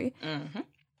category. Mm-hmm.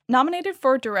 Nominated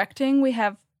for directing, we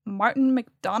have Martin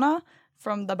McDonagh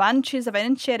from The Banshees of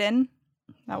Inisherin.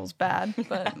 That was bad,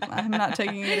 but I'm not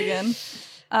taking it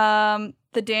again.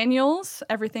 The Daniels,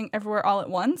 Everything Everywhere All at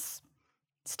Once.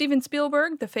 Steven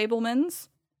Spielberg, The Fablemans.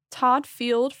 Todd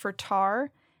Field for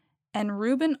Tar. And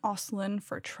Ruben Östlund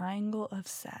for Triangle of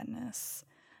Sadness.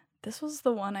 This was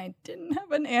the one I didn't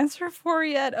have an answer for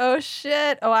yet. Oh,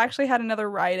 shit. Oh, I actually had another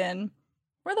write-in.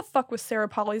 Where the fuck was Sarah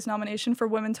Polley's nomination for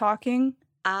Women Talking?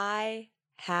 I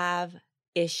have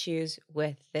issues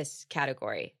with this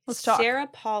category. Let's talk. Sarah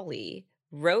Polley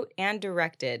wrote and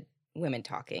directed Women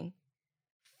Talking.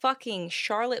 Fucking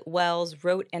Charlotte Wells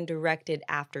wrote and directed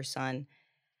Aftersun.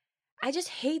 I just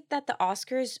hate that the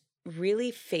Oscars really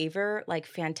favor like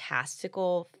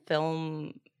fantastical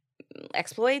film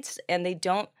exploits, and they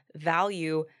don't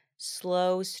value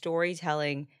slow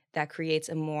storytelling that creates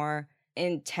a more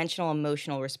intentional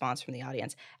emotional response from the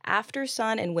audience.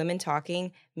 Aftersun and Women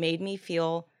Talking made me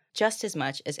feel just as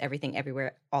much as Everything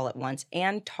Everywhere All at Once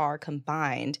and Tar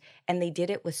combined, and they did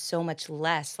it with so much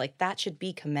less. Like, that should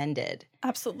be commended.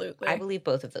 Absolutely. I believe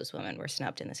both of those women were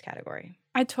snubbed in this category.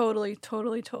 I totally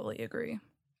agree.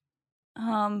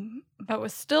 But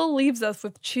what still leaves us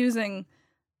with choosing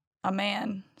a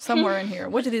man somewhere in here.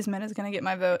 Which of these men is going to get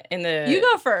my vote? You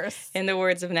go first. In the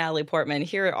words of Natalie Portman,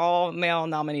 here are all male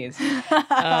nominees.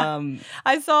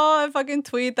 I saw a fucking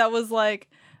tweet that was like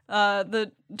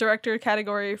the director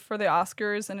category for the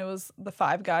Oscars, and it was the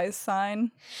 5 guys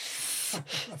sign.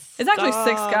 It's actually 6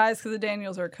 guys because the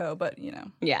Daniels are co, but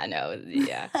Yeah, no,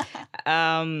 yeah.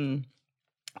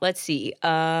 Let's see.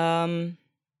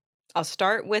 I'll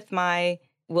start with my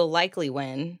will likely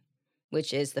win,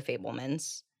 which is The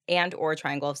Fablemans, and or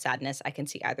Triangle of Sadness. I can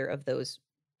see either of those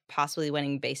possibly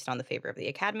winning based on the favor of the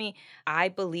Academy. I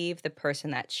believe the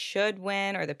person that should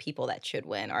win, or the people that should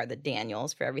win, are the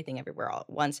Daniels for Everything Everywhere All at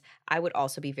Once. I would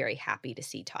also be very happy to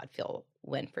see Todd Field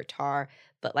win for Tar.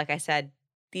 But like I said,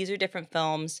 these are different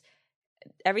films.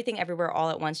 Everything Everywhere All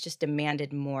at Once just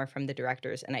demanded more from the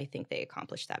directors, and I think they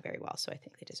accomplished that very well. So I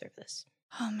think they deserve this.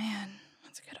 Oh, man.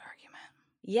 That's a good argument.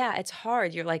 Yeah, it's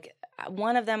hard. You're like,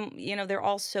 one of them, they're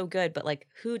all so good, but like,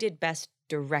 who did best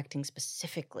directing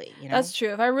specifically, That's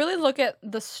true. If I really look at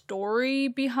the story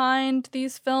behind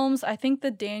these films, I think the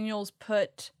Daniels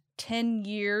put 10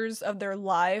 years of their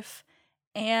life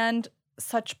and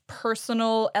such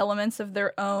personal elements of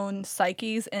their own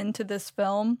psyches into this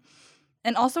film,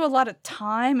 and also a lot of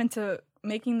time into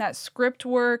making that script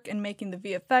work and making the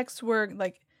VFX work.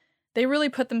 Like, they really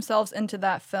put themselves into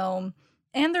that film.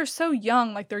 And they're so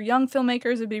young, like they're young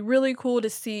filmmakers. It'd be really cool to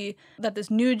see that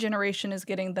this new generation is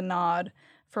getting the nod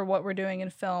for what we're doing in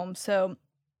film. So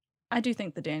I do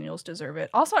think the Daniels deserve it.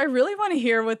 Also, I really want to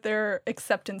hear what their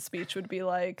acceptance speech would be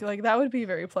like. Like, that would be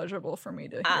very pleasurable for me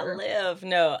to hear. I live.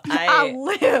 No, I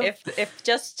live. If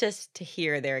just to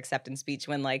hear their acceptance speech,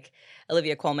 when like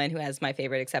Olivia Colman, who has my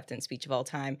favorite acceptance speech of all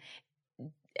time,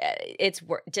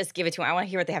 just give it to them. I want to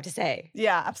hear what they have to say.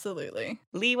 Yeah, absolutely.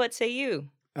 Lee, what say you?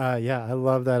 Yeah, I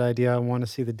love that idea. I want to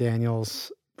see the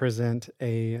Daniels present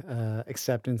a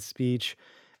acceptance speech.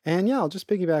 And yeah, I'll just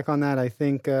piggyback on that. I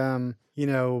think,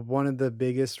 one of the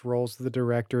biggest roles of the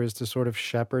director is to sort of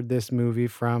shepherd this movie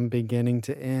from beginning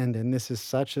to end. And this is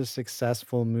such a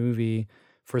successful movie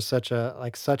for such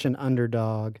an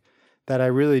underdog that I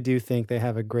really do think they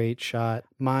have a great shot.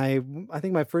 I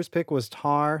think my first pick was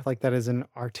Tar. Like, that is an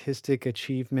artistic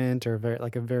achievement, or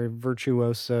a very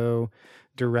virtuoso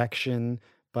direction.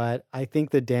 But I think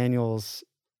the Daniels,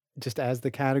 just as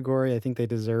the category, I think they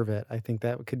deserve it. I think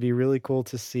that could be really cool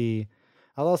to see.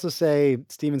 I'll also say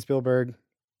Steven Spielberg,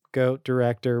 GOAT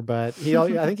director, but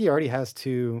I think he already has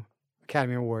 2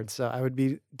 Academy Awards. So I would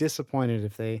be disappointed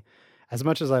if they, as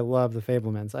much as I love The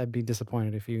Fablemans, I'd be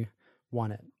disappointed if he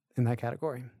won it in that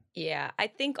category. Yeah, I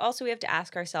think also we have to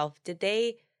ask ourselves, did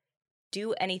they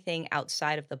do anything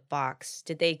outside of the box?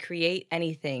 Did they create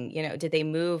anything? Did they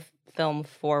move film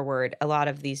forward? A lot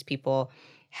of these people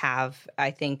have,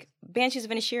 I think, Banshees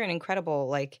of Inisherin, incredible.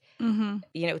 Like,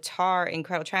 Mm-hmm. Tar,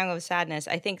 incredible. Triangle of Sadness.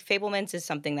 I think Fablemans is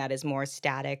something that is more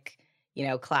static,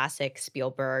 classic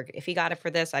Spielberg. If he got it for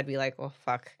this, I'd be like, well,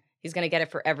 fuck. He's going to get it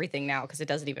for everything now because it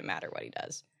doesn't even matter what he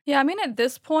does. Yeah, I mean, at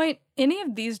this point, any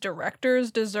of these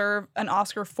directors deserve an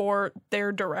Oscar for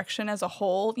their direction as a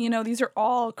whole. These are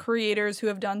all creators who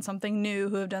have done something new,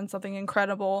 who have done something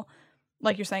incredible,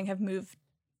 like you're saying, have moved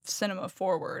cinema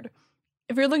forward.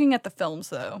 If you're looking at the films,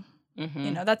 though,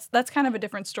 that's kind of a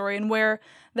different story, and where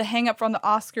the hang up from the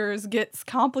Oscars gets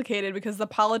complicated because the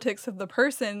politics of the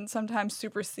person sometimes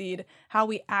supersede how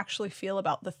we actually feel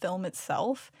about the film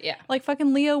itself. Yeah. Like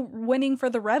fucking Leo winning for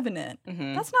The Revenant.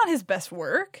 That's not his best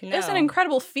work. No. It's an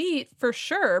incredible feat for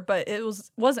sure, but it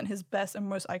wasn't his best and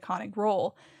most iconic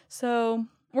role. So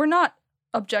we're not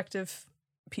objective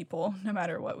people, no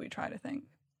matter what we try to think.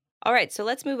 All right, so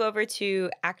let's move over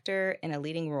to actor in a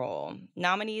leading role.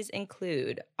 Nominees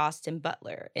include Austin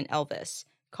Butler in Elvis,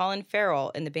 Colin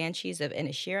Farrell in The Banshees of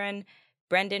Inisherin,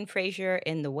 Brendan Fraser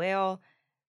in The Whale.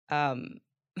 Sorry.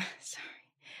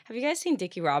 Have you guys seen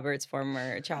Dickie Roberts,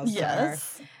 former child star?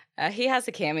 Yes. He has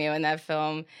a cameo in that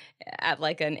film at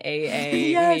like an AA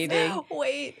Yes. meeting.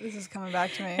 Wait, this is coming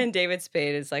back to me. And David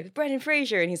Spade is like, Brendan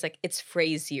Fraser. And he's like, it's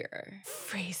Frazier.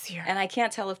 Frazier. And I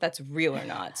can't tell if that's real or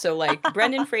not. So like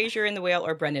Brendan Fraser in The Whale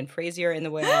or Brendan Frazier in The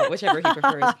Whale, whichever he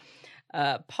prefers.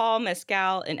 Paul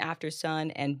Mescal in After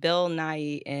Sun and Bill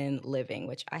Nighy in Living,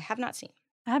 which I have not seen.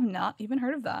 I have not even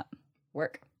heard of that.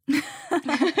 Work.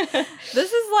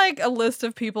 This is like a list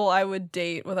of people I would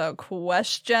date without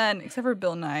question, except for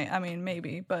Bill Nighy. I mean,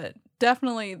 maybe, but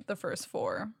definitely the first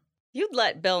four. You'd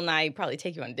let Bill Nighy probably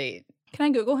take you on a date. Can I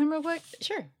Google him real quick?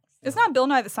 Sure. It's not Bill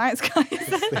Nye the Science Guy, is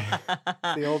It's it?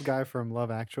 the old guy from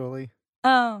Love Actually.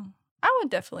 Oh, I would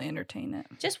definitely entertain it.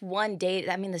 Just one date.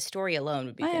 I mean, the story alone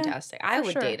would be Oh, yeah. fantastic. I For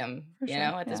would sure. date him. For sure,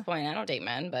 At this yeah. point, I don't date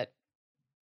men, but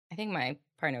I think my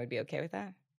partner would be okay with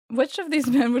that. Which of these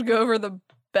men would go over the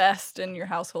best in your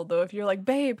household, though? If you're like,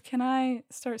 babe, can I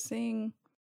start seeing?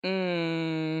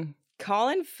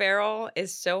 Colin Farrell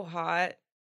is so hot.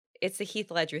 It's the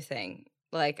Heath Ledger thing.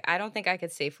 Like, I don't think I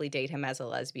could safely date him as a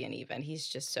lesbian even. He's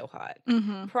just so hot.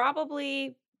 Mm-hmm.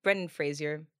 Probably Brendan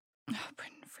Fraser. Oh,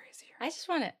 Brendan Fraser. I just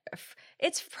want to...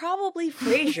 It's probably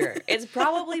Fraser. It's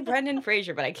probably Brendan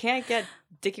Fraser, but I can't get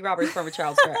Dickie Roberts, former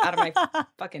child star, out of my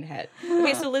fucking head.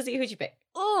 Okay, so Lizzie, who'd you pick?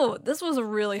 Oh, this was a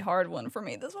really hard one for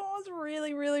me. This one was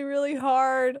really, really, really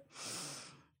hard.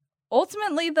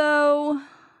 Ultimately, though,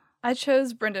 I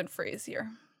chose Brendan Fraser.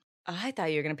 Oh, I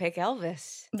thought you were going to pick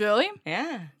Elvis. Really?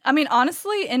 Yeah. I mean,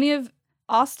 honestly, any of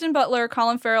Austin Butler,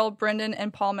 Colin Farrell, Brendan,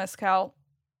 and Paul Mescal,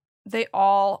 they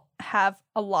all have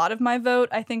a lot of my vote.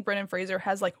 I think Brendan Fraser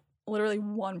has like literally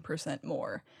 1%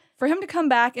 more. For him to come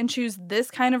back and choose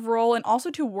this kind of role and also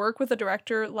to work with a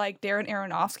director like Darren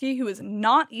Aronofsky, who is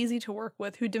not easy to work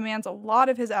with, who demands a lot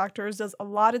of his actors, does a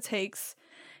lot of takes.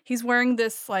 He's wearing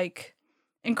this like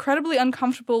incredibly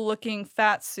uncomfortable looking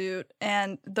fat suit,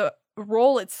 and the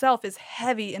role itself is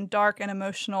heavy and dark and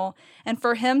emotional. And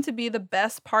for him to be the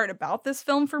best part about this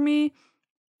film for me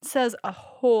says a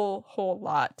whole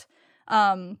lot.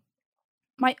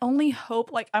 My only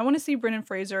hope, like, I want to see Brendan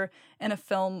Fraser in a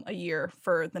film a year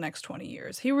for the next 20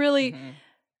 years. He really,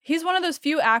 he's one of those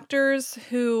few actors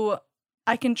who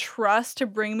I can trust to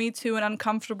bring me to an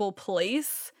uncomfortable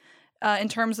place in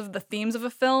terms of the themes of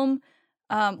a film,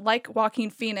 like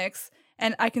Joaquin Phoenix,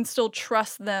 and I can still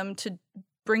trust them to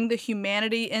bring the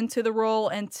humanity into the role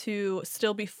and to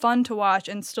still be fun to watch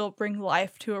and still bring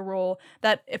life to a role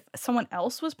that if someone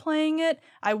else was playing it,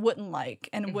 I wouldn't like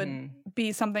and would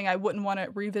be something I wouldn't want to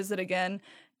revisit again.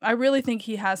 I really think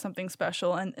he has something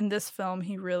special, and in this film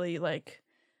he really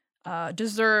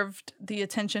deserved the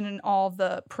attention and all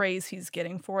the praise he's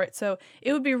getting for it. So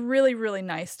it would be really, really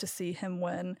nice to see him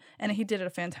win, and he did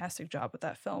a fantastic job with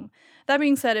that film. That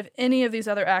being said, if any of these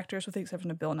other actors, with the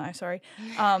exception of Bill Nighy,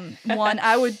 won,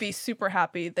 I would be super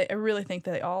happy. I really think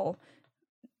they all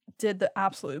did the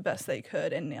absolute best they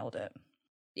could and nailed it.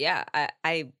 Yeah,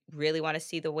 I really want to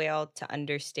see The Whale to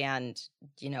understand,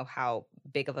 how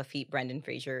big of a feat Brendan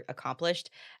Fraser accomplished.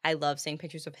 I love seeing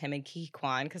pictures of him and Ki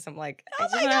Kwan because I'm like, I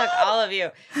just want to hug all of you.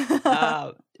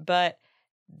 But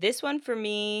this one for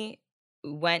me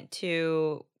went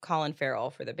to Colin Farrell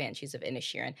for The Banshees of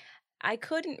Inisherin. I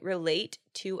couldn't relate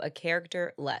to a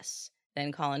character less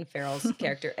than Colin Farrell's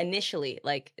character initially.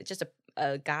 Like, just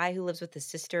a guy who lives with his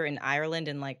sister in Ireland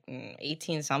in like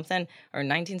 18 something or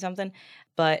 19 something.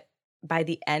 But by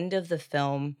the end of the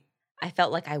film, I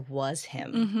felt like I was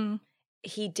him. Mm-hmm.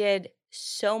 He did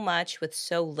so much with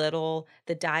so little.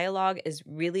 The dialogue is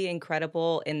really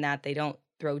incredible in that they don't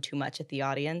throw too much at the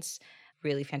audience.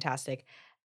 Really fantastic.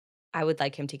 I would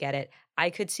like him to get it. I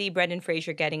could see Brendan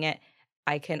Fraser getting it.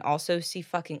 I can also see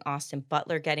fucking Austin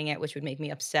Butler getting it, which would make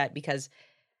me upset because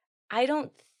I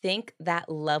don't think that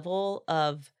level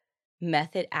of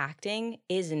method acting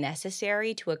is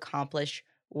necessary to accomplish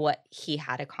what he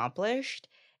had accomplished.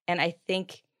 And I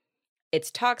think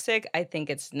it's toxic. I think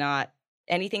it's not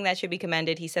anything that should be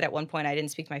commended. He said at one point, I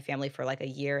didn't speak to my family for like a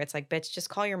year. It's like, bitch, just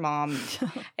call your mom.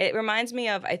 It reminds me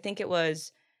of, I think it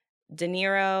was De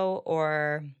Niro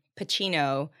or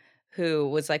Pacino who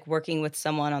was like working with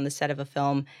someone on the set of a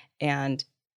film, and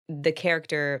the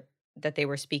character that they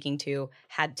were speaking to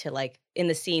had to like in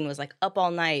the scene was like up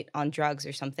all night on drugs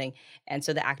or something. And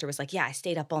so the actor was like, yeah, I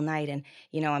stayed up all night and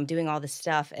I'm doing all this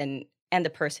stuff. And the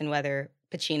person, whether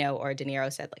Pacino or De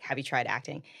Niro, said like, have you tried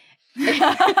acting? And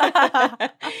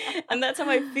that's how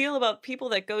I feel about people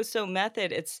that go so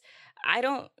method.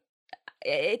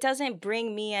 It doesn't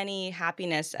bring me any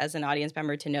happiness as an audience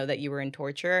member to know that you were in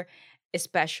torture,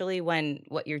 especially when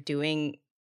what you're doing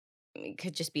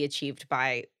could just be achieved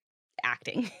by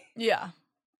acting. Yeah.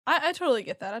 I totally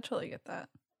get that. I totally get that.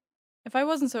 If I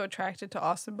wasn't so attracted to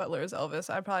Austin Butler as Elvis,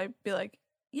 I'd probably be like,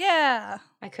 yeah.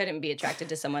 I couldn't be attracted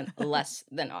to someone less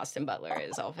than Austin Butler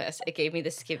as Elvis. It gave me the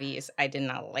skivvies. I did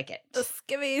not like it. The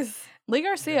skivvies. Lee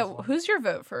Garcia, who's your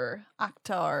vote for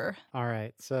actor? All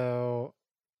right. So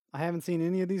I haven't seen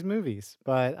any of these movies,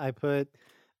 but I put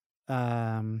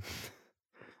Austin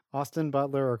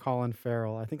Butler or Colin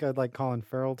Farrell. I think I'd like Colin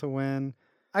Farrell to win.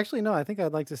 Actually, no, I think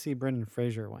I'd like to see Brendan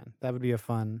Fraser win. That would be a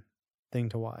fun thing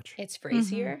to watch. It's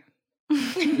Frasier.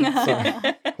 Sorry.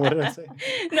 What did I say?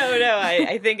 No,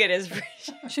 I think it is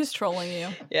Frasier. She's trolling you.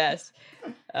 Yes.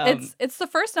 It's the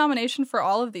first nomination for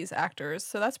all of these actors,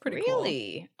 so that's pretty cool.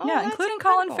 Really? Yeah, including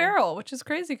Colin Farrell, which is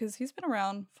crazy because he's been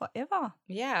around forever.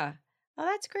 Yeah. Oh,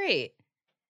 that's great.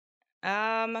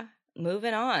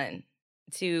 Moving on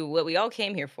to what we all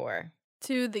came here for.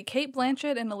 To the Cate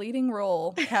Blanchett in a leading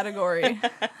role category.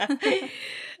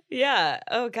 Yeah.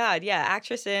 Oh God. Yeah.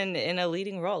 Actress in a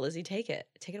leading role. Lizzie, take it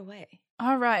away.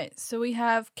 All right. So we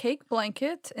have Cate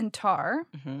Blanchett in Tar,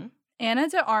 Mm-hmm. Anna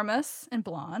de Armas in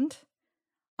Blonde,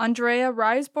 Andrea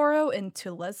Riseborough in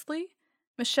To Leslie,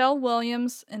 Michelle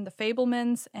Williams in The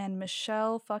Fablemans, and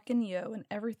Michelle fucking Yeoh in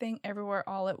Everything Everywhere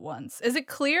All at Once. Is it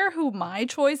clear who my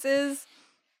choice is?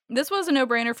 This was a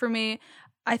no-brainer for me.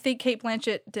 I think Cate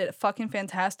Blanchett did fucking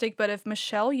fantastic, but if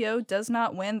Michelle Yeoh does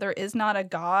not win, there is not a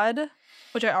god,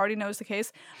 which I already know is the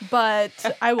case,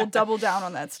 but I will double down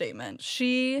on that statement.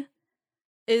 She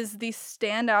is the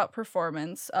standout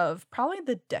performance of probably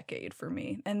the decade for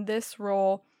me, and this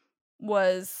role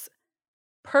was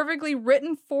perfectly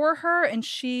written for her, and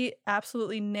she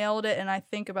absolutely nailed it, and I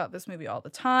think about this movie all the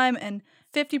time, and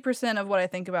 50% of what I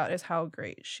think about is how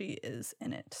great she is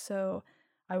in it, so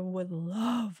I would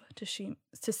love to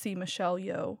see Michelle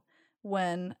Yeoh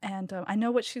win, and I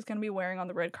know what she's going to be wearing on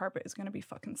the red carpet is going to be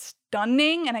fucking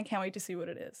stunning, and I can't wait to see what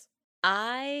it is.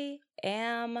 I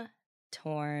am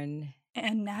torn.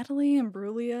 And Natalie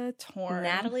Imbruglia torn.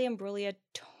 Natalie Imbruglia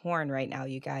torn right now,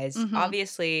 you guys. Mhm.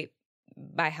 Obviously,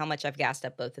 by how much I've gassed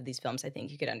up both of these films, I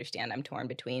think you could understand I'm torn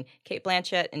between Cate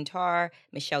Blanchett in Tar,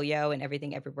 Michelle Yeoh in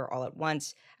Everything Everywhere All at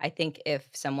Once. I think if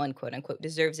someone, quote unquote,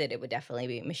 deserves it, it would definitely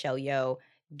be Michelle Yeoh,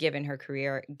 given her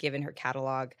career, given her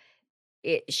catalog.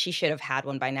 She should have had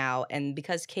one by now. And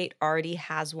because Cate already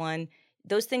has one,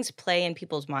 those things play in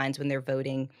people's minds when they're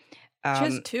voting. She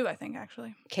has two, I think,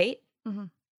 actually. Kate? Mhm.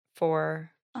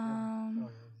 For?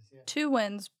 2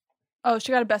 wins. Oh,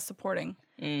 she got a Best Supporting.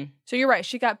 Mm. So you're right.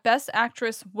 She got Best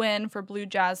Actress win for Blue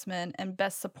Jasmine and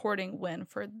Best Supporting win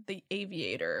for The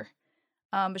Aviator.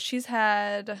 But she's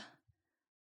had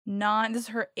 9. This is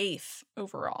her 8th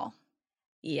overall.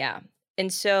 Yeah.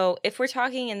 And so if we're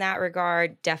talking in that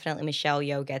regard, definitely Michelle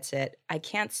Yeoh gets it. I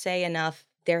can't say enough.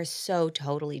 They're so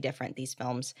totally different, these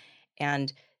films.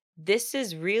 And this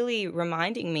is really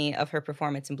reminding me of her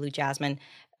performance in Blue Jasmine,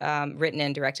 written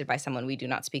and directed by someone we do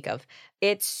not speak of.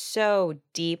 It's so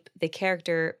deep. The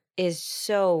character is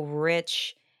so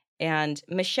rich. And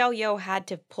Michelle Yeoh had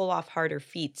to pull off harder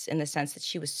feats in the sense that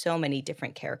she was so many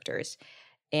different characters.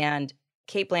 And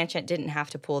Cate Blanchett didn't have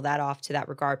to pull that off to that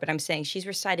regard, but I'm saying she's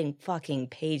reciting fucking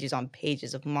pages on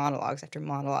pages of monologues after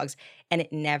monologues, and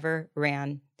it never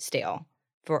ran stale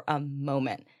for a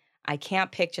moment. I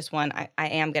can't pick just one. I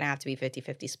am going to have to be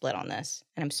 50-50 split on this,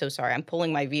 and I'm so sorry. I'm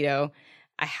pulling my veto.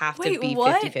 I have to be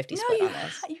 50-50 split on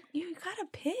this. You gotta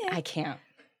pick. I can't.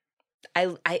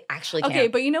 I actually can't. Okay,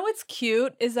 but you know what's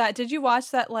cute is that, did you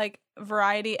watch that like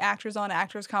variety actors on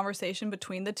actors conversation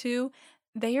between the two?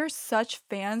 they are such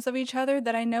fans of each other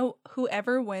that I know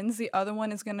whoever wins, the other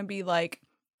one is going to be like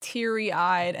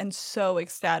teary-eyed and so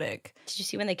ecstatic. Did you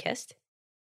see when they kissed?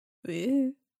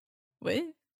 What?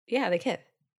 Yeah, they kissed.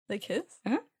 They kiss?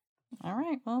 Uh-huh. All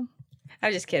right, well.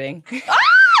 I'm just kidding. You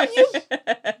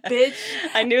bitch.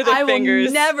 I knew the I fingers.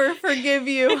 will never forgive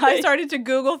you. I started to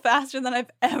Google faster than I've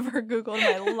ever Googled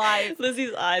in my life.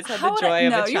 Lizzie's eyes had How the would joy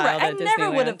of a no, child you're right. at I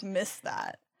never would Disneyland. have missed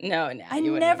that. No, I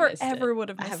you wouldn't never, have missed ever it. would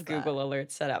have I missed have that. Google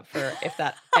alerts set up for if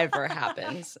that ever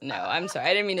happens. No, I'm sorry.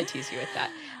 I didn't mean to tease you with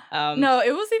that. No,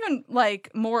 it was even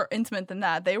like more intimate than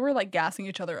that. They were like gassing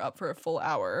each other up for a full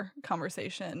hour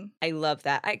conversation. I love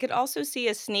that. I could also see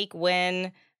a sneak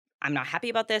win. I'm not happy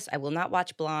about this. I will not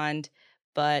watch Blonde,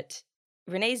 but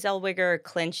Renee Zellweger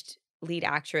clinched lead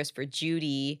actress for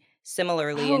Judy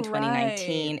similarly in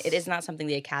 2019. right. It is not something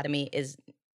the Academy is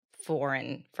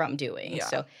foreign from doing. Yeah.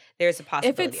 So there's a If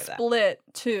possibility it's of that. split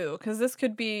too, because this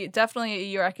could be definitely a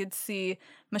year I could see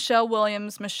Michelle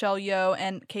Williams, Michelle Yeoh,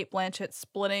 and Kate Blanchett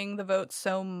splitting the vote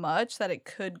so much that it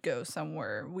could go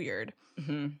somewhere weird.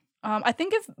 hmm I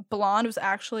think if Blonde was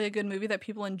actually a good movie that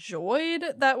people enjoyed,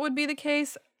 that would be the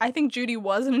case. I think Judy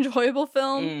was an enjoyable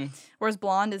film, whereas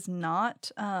Blonde is not.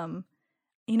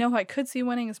 You know who I could see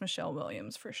winning is Michelle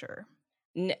Williams for sure.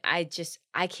 I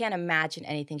can't imagine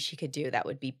anything she could do that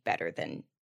would be better than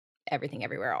Everything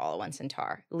Everywhere All at Once in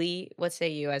Tar. Lee, what say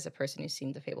you as a person who's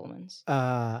seen The Fabelmans?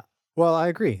 Well, I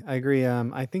agree.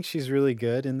 I think she's really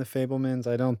good in The Fabelmans.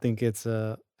 I don't think it's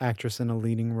a actress in a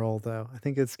leading role, though. I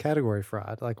think it's category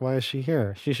fraud. Like, why is she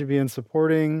here? She should be in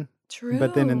supporting. True.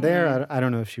 But then in there, I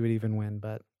don't know if she would even win.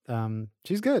 But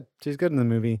she's good. She's good in the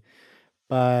movie.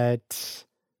 But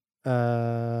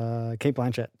Kate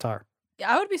Blanchett, Tar.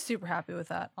 Yeah, I would be super happy with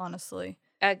that, honestly.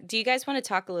 Do you guys want to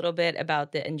talk a little bit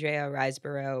about the Andrea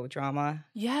Riseborough drama?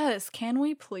 Yes, can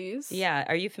we please? Yeah.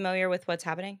 Are you familiar with what's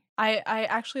happening? I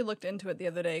actually looked into it the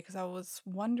other day because I was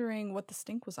wondering what the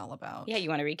stink was all about. Yeah. You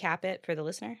want to recap it for the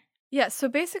listener? Yeah, so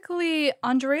basically,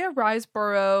 Andrea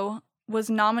Riseborough was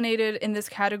nominated in this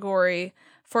category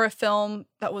for a film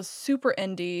that was super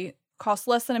indie, cost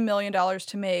less than $1 million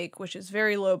to make, which is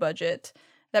very low budget,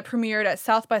 that premiered at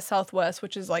South by Southwest,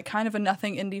 which is like kind of a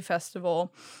nothing indie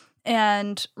festival,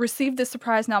 and received this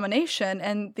surprise nomination.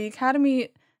 And the Academy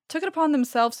took it upon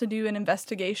themselves to do an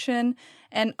investigation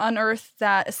and unearth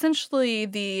that essentially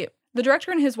the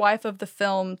director and his wife of the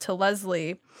film, To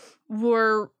Leslie,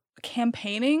 were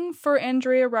campaigning for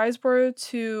Andrea Riseborough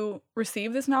to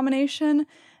receive this nomination,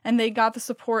 and they got the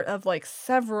support of like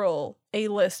several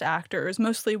A-list actors,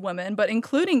 mostly women, but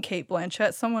including Kate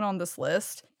Blanchett, someone on this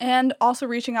list, and also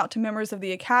reaching out to members of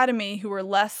the Academy who were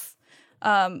less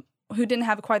who didn't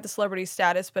have quite the celebrity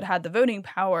status but had the voting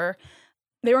power.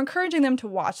 They were encouraging them to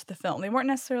watch the film. They weren't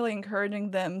necessarily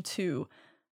encouraging them to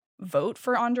vote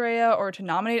for Andrea or to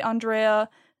nominate Andrea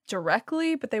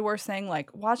directly, but they were saying,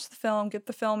 like, watch the film, get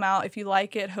the film out. If you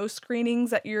like it, host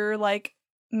screenings at your, like,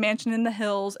 mansion in the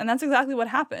hills. And that's exactly what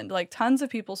happened. Like, tons of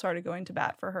people started going to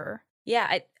bat for her.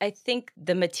 Yeah, I think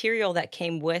the material that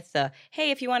came with the, hey,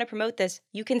 if you want to promote this,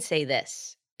 you can say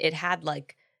this. It had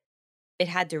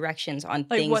directions on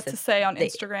Like things what that to say on they-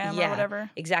 Instagram yeah, or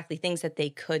whatever. Exactly, things that they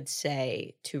could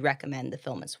say to recommend the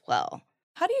film as well.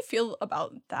 How do you feel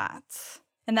about that?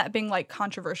 And that being, like,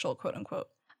 controversial, quote unquote.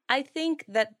 I think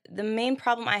that the main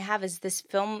problem I have is this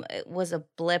film was a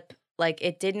blip. Like,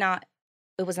 it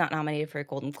was not nominated for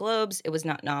Golden Globes. It was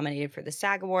not nominated for the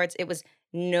SAG Awards. It was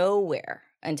nowhere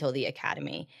until the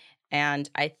Academy. And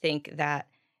I think that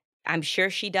I'm sure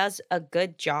she does a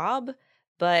good job,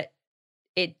 but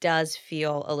it does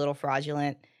feel a little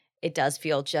fraudulent. It does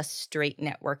feel just straight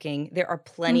networking. There are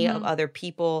plenty of Mhm. other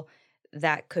people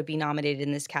that could be nominated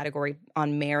in this category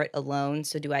on merit alone.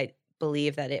 So do I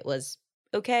believe that it was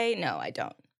okay? No, I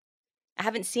don't. I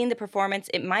haven't seen the performance.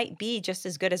 It might be just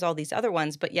as good as all these other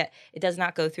ones, but yet it does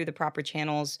not go through the proper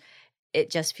channels. It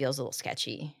just feels a little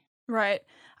sketchy. Right.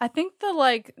 I think the,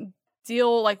 like,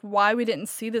 deal, like, why we didn't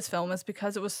see this film is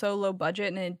because it was so low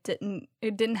budget and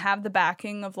it didn't have the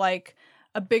backing of, like,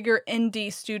 a bigger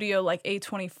indie studio like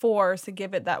A24 to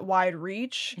give it that wide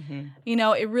reach. You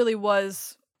know, it really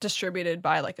was distributed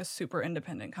by, like, a super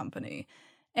independent company.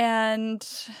 And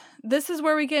this is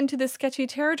where we get into this sketchy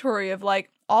territory of, like,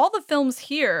 all the films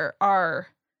here are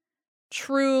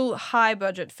true high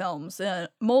budget films,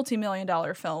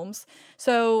 multi-million-dollar films.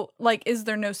 So, like, is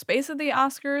there no space at the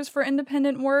Oscars for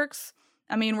independent works?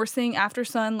 I mean, we're seeing After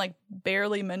Sun, like,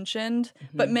 barely mentioned,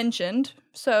 but mentioned.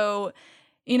 So,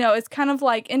 you know, it's kind of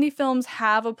like indie films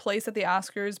have a place at the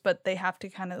Oscars, but they have to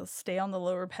kind of stay on the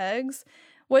lower pegs,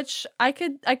 which I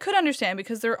could understand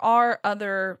because there are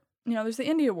other there's the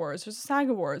Indie Awards, there's the SAG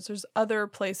Awards, there's other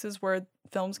places where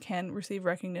films can receive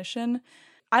recognition.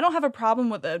 I don't have a problem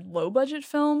with a low-budget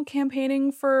film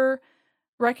campaigning for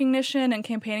recognition and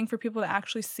campaigning for people to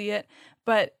actually see it.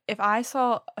 But if I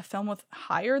saw a film with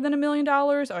higher than $1 million,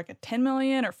 or like a $10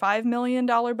 million or $5 million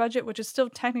budget, which is still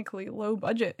technically low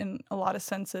budget in a lot of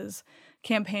senses,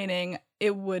 campaigning,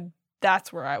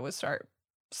 that's where I would start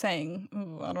saying,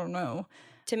 ooh, I don't know.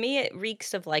 To me, it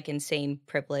reeks of like insane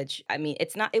privilege. I mean,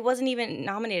 it wasn't even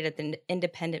nominated at the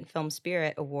Independent Film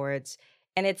Spirit Awards.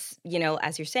 And it's,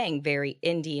 as you're saying, very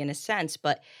indie in a sense.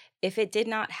 But if it did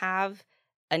not have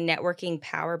a networking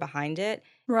power behind it,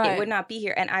 Right. it would not be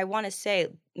here. And I want to say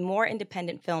more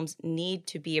independent films need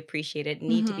to be appreciated,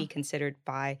 need to be considered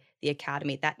by the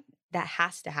Academy. That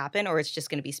has to happen, or it's just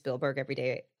going to be Spielberg every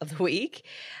day of the week.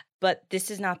 But this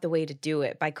is not the way to do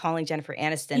it, by calling Jennifer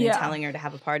Aniston and telling her to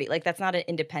have a party. Like, that's not an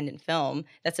independent film.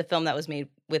 That's a film that was made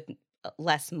with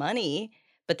less money,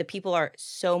 but the people are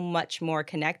so much more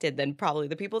connected than probably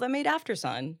the people that made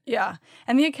Aftersun. Yeah.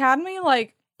 And the Academy,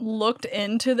 looked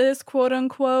into this, quote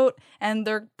unquote, and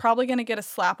they're probably going to get a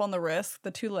slap on the wrist.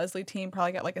 The 2 Leslie team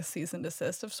probably got a cease and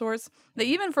desist of sorts. They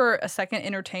even for a second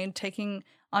entertained taking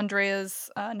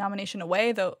Andrea's nomination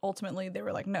away, though ultimately they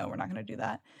were like, no, we're not going to do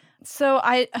that. So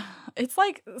it's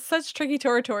such tricky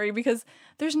territory because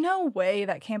there's no way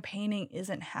that campaigning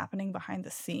isn't happening behind the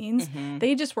scenes.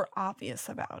 They just were obvious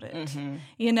about it,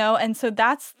 and so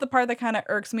that's the part that kind of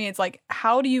irks me. It's like,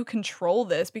 how do you control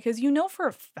this? Because for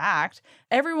a fact,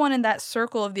 everyone in that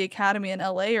circle of the Academy in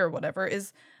LA or whatever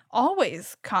is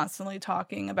always constantly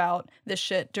talking about this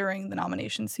shit during the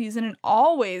nomination season and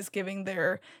always giving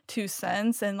their 2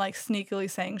 cents and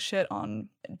sneakily saying shit on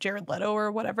Jared Leto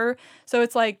or whatever. So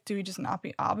it's like, do we just not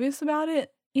be obvious about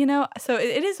it? So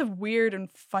it is a weird and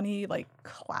funny,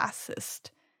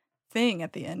 classist thing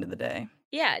at the end of the day.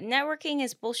 Yeah, networking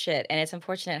is bullshit, and it's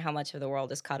unfortunate how much of the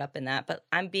world is caught up in that. But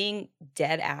I'm being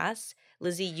dead ass.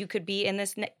 Lizzie, you could be in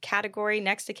this category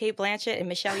next to Cate Blanchett and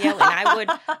Michelle Yeoh, and I would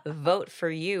vote for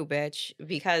you, bitch,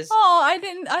 because... Oh, I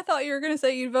didn't. I thought you were going to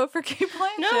say you'd vote for Cate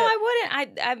Blanchett. No, I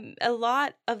wouldn't. A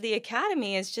lot of the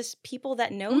Academy is just people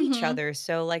that know each other.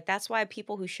 So, that's why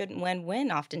people who shouldn't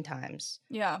win oftentimes.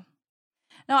 Yeah.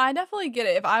 No, I definitely get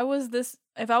it. If I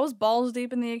was balls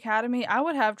deep in the Academy, I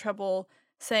would have trouble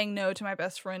saying no to my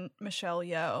best friend Michelle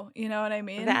Yeoh. You know what I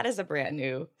mean? That is a brand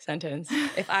new sentence.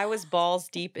 If I was balls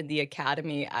deep in the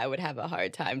Academy, I would have a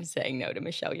hard time saying no to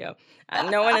Michelle Yeoh.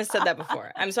 No one has said that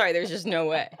before. I'm sorry, there's just no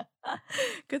way.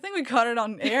 Good thing we caught it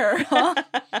on air, huh?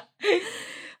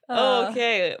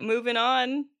 Okay, moving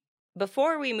on.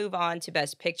 Before we move on to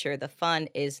Best Picture, the fun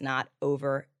is not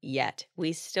over yet.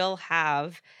 We still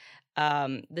have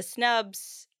the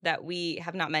snubs that we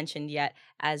have not mentioned yet,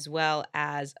 as well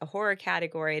as a horror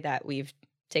category that we've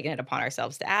taken it upon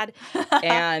ourselves to add,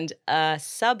 and a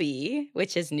subby,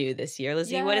 which is new this year.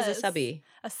 Lizzie, What is a subby?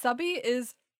 A subby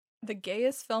is the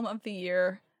gayest film of the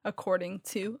year, according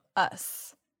to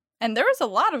us. And there was a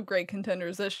lot of great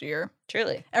contenders this year.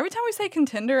 Truly. Every time we say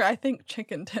contender, I think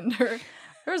chicken tender.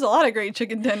 There was a lot of great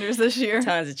chicken tenders this year.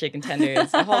 Tons of chicken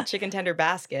tenders. A whole chicken tender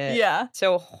basket. Yeah.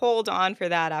 So hold on for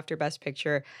that after Best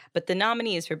Picture. But the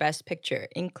nominees for Best Picture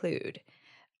include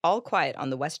All Quiet on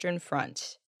the Western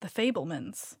Front, The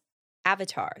Fabelmans,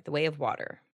 Avatar, The Way of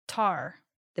Water, Tar,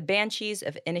 The Banshees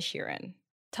of Inisherin,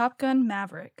 Top Gun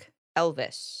Maverick,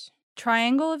 Elvis,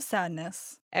 Triangle of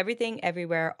Sadness, Everything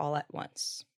Everywhere All at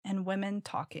Once, and Women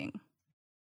Talking.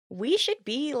 We should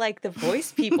be like the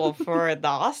voice people for the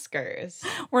Oscars.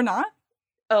 We're not?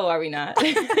 Oh, are we not?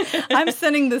 I'm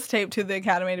sending this tape to the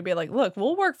Academy to be like, look,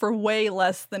 we'll work for way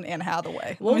less than Anne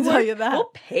Hathaway. Let me tell you that.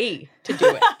 We'll pay to do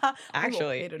it,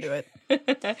 actually. We'll pay to do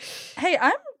it. Hey,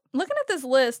 I'm looking at this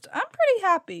list. I'm pretty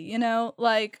happy,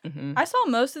 I saw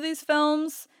most of these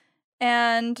films,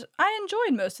 and I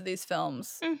enjoyed most of these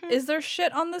films. Is there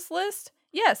shit on this list?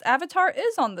 Yes, Avatar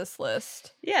is on this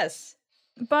list. Yes.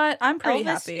 But I'm pretty Elvis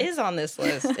happy. is on this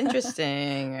list.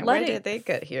 Interesting. Where did they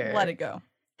get here? Let it go.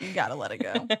 You gotta let it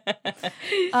go.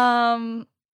 I'm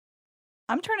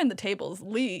turning the tables.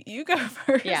 Lee, you go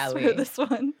first for this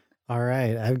one. All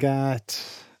right. I've got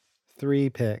 3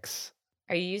 picks.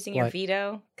 Are you using your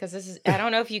veto? Because I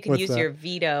don't know if you can use your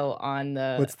veto on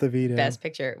the What's the veto? Best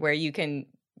Picture, where you can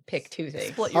pick 2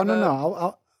 things. Split your vote.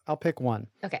 No. I'll pick one.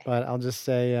 Okay. But I'll just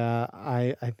say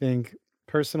I think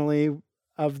personally,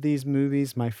 of these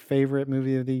movies, my favorite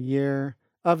movie of the year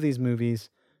of these movies,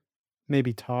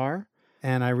 maybe Tar,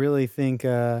 and I really think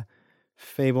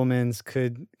Fabelmans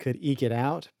could eke it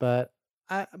out. But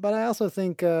I also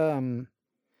think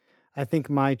I think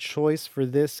my choice for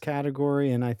this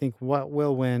category, and I think what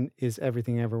will win, is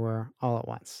Everything Everywhere All at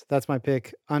Once. That's my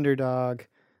pick. Underdog.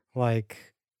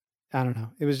 Like, I don't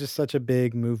know. It was just such a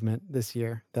big movement this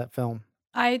year, that film.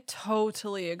 I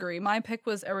totally agree. My pick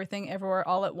was Everything Everywhere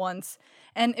All at Once.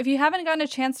 And if you haven't gotten a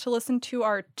chance to listen to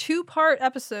our 2-part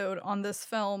episode on this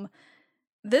film,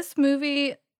 this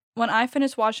movie, when I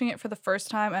finished watching it for the first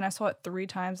time, and I saw it 3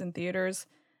 times in theaters,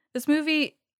 this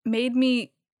movie made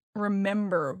me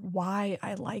remember why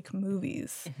I like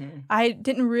movies. I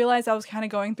didn't realize I was kind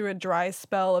of going through a dry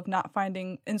spell of not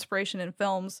finding inspiration in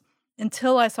films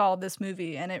until I saw this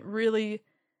movie, and it really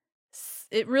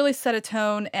set a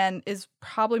tone and is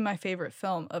probably my favorite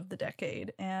film of the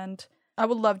decade. And I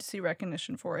would love to see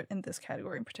recognition for it in this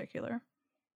category in particular.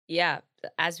 Yeah,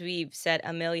 as we've said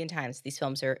a million times, these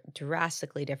films are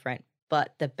drastically different,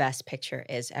 but the best picture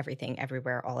is Everything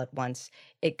Everywhere All at Once.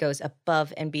 It goes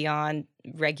above and beyond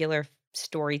regular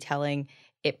storytelling.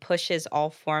 It pushes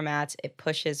all formats. It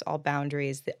pushes all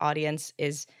boundaries. The audience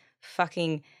is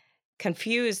fucking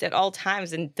confused at all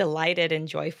times and delighted and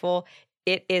joyful.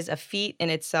 It is a feat in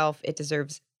itself. It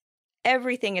deserves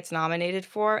everything it's nominated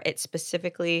for. It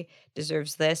specifically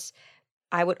deserves this.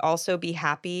 I would also be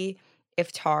happy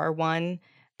if Tar won.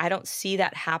 I don't see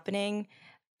that happening,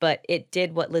 but it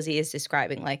did what Lizzie is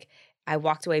describing. Like, I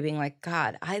walked away being like,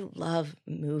 God, I love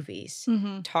movies.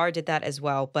 Tar did that as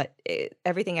well, but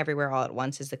Everything Everywhere All at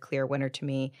Once is the clear winner to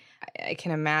me. I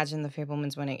can imagine The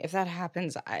Fabelmans winning. If that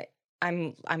happens,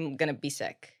 I'm gonna be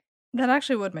sick. That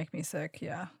actually would make me sick,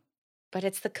 yeah. But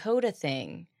it's the Coda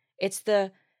thing. It's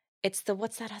the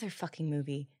what's that other fucking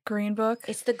movie? Green Book.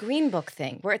 It's the Green Book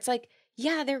thing where it's like,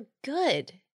 yeah, they're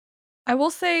good. I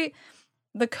will say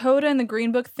the Coda and the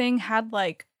Green Book thing had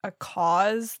like a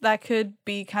cause that could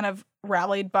be kind of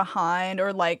rallied behind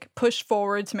or like pushed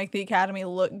forward to make the Academy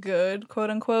look good,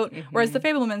 quote unquote. Whereas The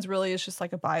Fabelmans really is just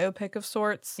like a biopic of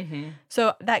sorts.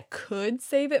 So that could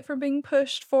save it from being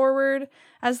pushed forward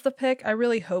as the pick. I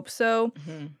really hope so.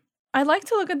 I like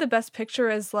to look at the Best Picture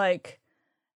as like,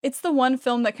 it's the one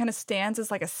film that kind of stands as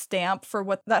like a stamp for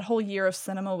what that whole year of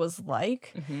cinema was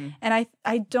like. And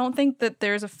I don't think that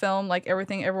there's a film like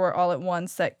Everything Everywhere All at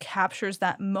Once that captures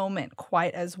that moment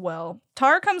quite as well.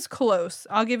 Tar comes close,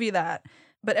 I'll give you that.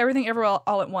 But Everything Everywhere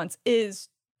All at Once is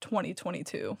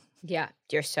 2022. Yeah,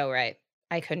 you're so right.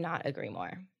 I could not agree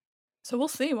more. So we'll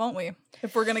see, won't we?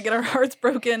 If we're going to get our hearts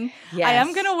broken. Yes. I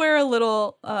am going to wear a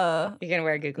little You're going to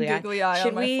wear a googly eye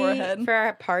on my forehead. For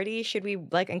our party, should we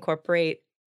like incorporate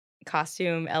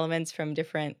costume elements from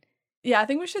different I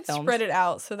think we should films? Spread it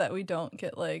out so that we don't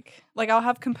get like I'll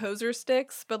have composer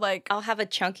sticks, but like I'll have a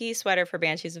chunky sweater for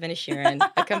Banshees of Inisherin,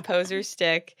 a composer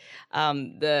stick,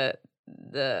 the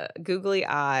googly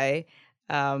eye,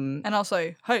 and I'll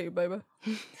say, "Hey, baby,"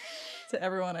 to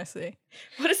everyone I see.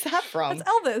 What is that from? It's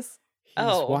Elvis.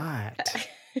 He's white.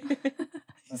 He's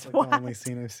That's like the only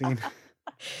scene I've seen.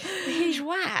 He's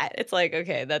white. It's like,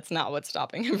 okay, that's not what's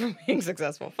stopping him from being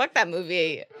successful. Fuck that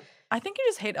movie. I think you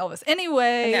just hate Elvis.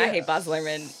 Anyway. I hate Baz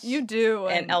Luhrmann. You do.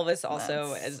 And Elvis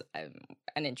also is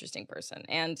an interesting person.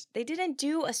 And they didn't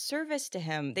do a service to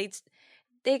him. They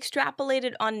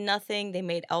extrapolated on nothing. They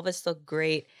made Elvis look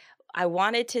great. I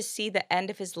wanted to see the end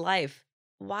of his life.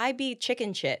 Why be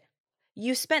chicken shit?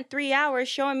 You spent 3 hours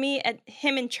showing me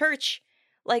him in church.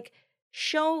 Like,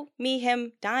 show me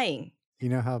him dying. You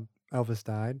know how Elvis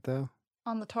died, though?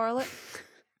 On the toilet?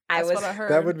 That's what I heard.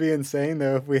 That would be insane,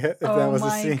 though, if that was a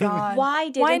scene. God. Why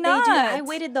didn't Why they do not? I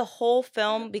waited the whole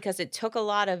film because it took a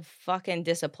lot of fucking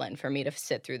discipline for me to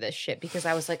sit through this shit because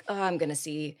I was like, oh, I'm going to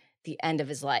see the end of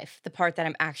his life, the part that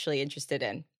I'm actually interested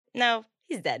in. No,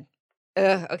 he's dead.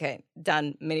 Okay,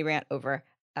 done. Mini rant over.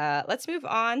 Let's move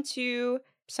on to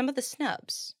some of the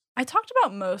snubs. I talked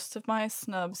about most of my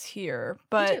snubs here,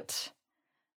 but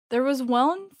there was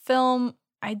one film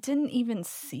I didn't even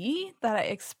see that I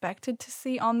expected to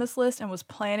see on this list and was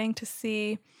planning to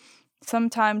see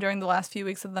sometime during the last few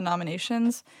weeks of the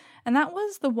nominations, and that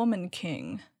was The Woman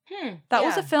King. That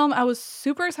was a film I was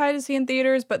super excited to see in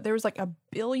theaters, but there was like a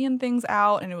billion things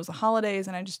out, and it was the holidays,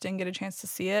 and I just didn't get a chance to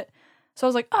see it. So I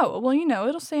was like, oh, well,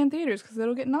 it'll stay in theaters because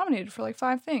it'll get nominated for like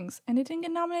 5 things, and it didn't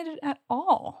get nominated at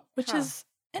all, which is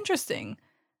interesting.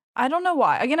 I don't know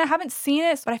why. Again, I haven't seen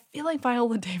it, but I feel like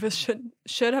Viola Davis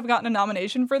should have gotten a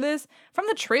nomination for this. From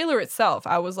the trailer itself,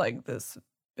 I was like, this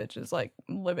bitch is like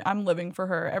I'm living for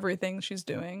her, everything she's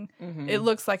doing. It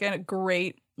looks like a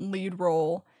great lead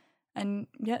role, and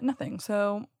yet nothing.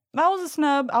 So that was a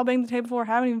snub. I'll bang the table for.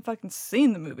 Haven't even fucking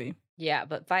seen the movie. Yeah,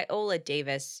 but Viola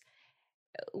Davis,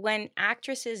 when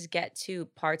actresses get to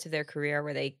parts of their career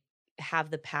where they have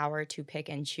the power to pick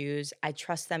and choose. I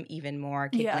trust them even more.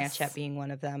 Kate Yes. Blanchett being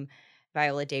one of them,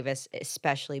 Viola Davis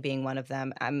especially being one of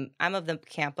them. I'm of the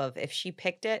camp of if she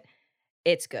picked it,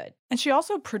 it's good. And she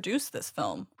also produced this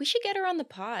film. We should get her on the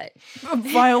pod.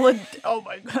 Viola, oh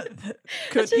my God.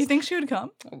 Let's You just- think she would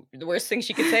come? The worst thing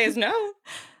she could say is no.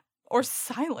 Or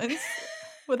silence?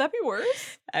 Would that be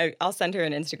worse? I'll send her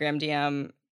an Instagram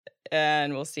DM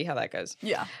and we'll see how that goes.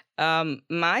 Yeah.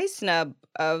 My snub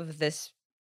of this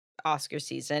Oscar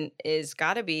season is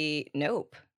gotta be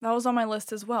Nope. That was on my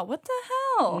list as well. What the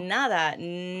hell? Nada,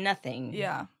 nothing.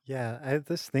 Yeah. Yeah, I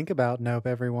just think about Nope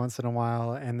every once in a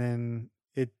while, and then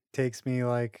it takes me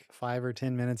like 5 or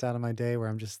 10 minutes out of my day where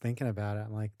I'm just thinking about it.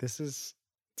 I'm like,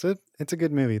 it's a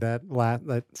good movie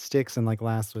that sticks and like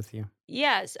lasts with you.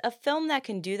 Yes, a film that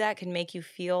can do that, can make you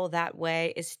feel that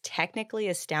way, is technically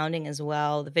astounding as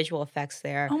well. The visual effects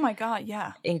there, Oh my God,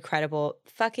 yeah. incredible.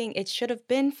 It should have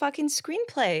been fucking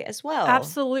screenplay as well.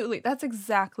 Absolutely. That's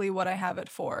exactly what I have it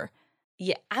for.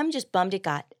 Yeah, I'm just bummed it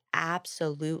got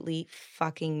absolutely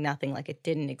fucking nothing, like it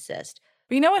didn't exist.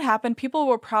 But you know what happened? People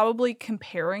were probably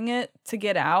comparing it to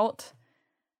Get Out.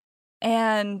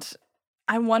 And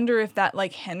I wonder if that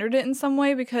like hindered it in some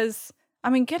way because, I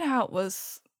mean, Get Out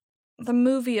was the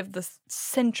movie of the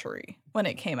century when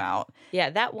it came out. Yeah,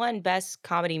 that won Best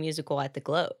Comedy Musical at the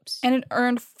Globes. And it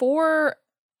earned 4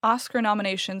 Oscar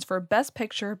nominations for Best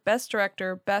Picture, Best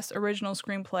Director, Best Original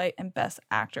Screenplay, and Best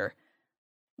Actor.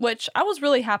 Which I was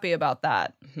really happy about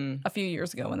that Mhm. a few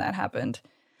years ago when that happened.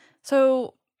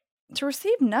 So to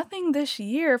receive nothing this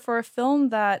year for a film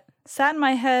that sat in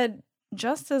my head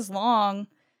just as long,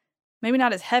 maybe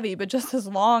not as heavy, but just as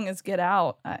long as Get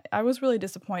Out, I was really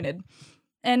disappointed.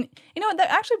 And you know what? That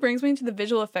actually brings me to the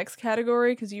visual effects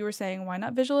category because you were saying, why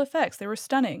not visual effects? They were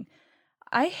stunning.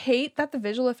 I hate that the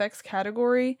visual effects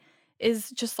category is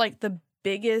just like the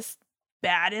biggest,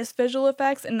 baddest visual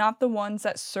effects and not the ones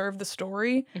that serve the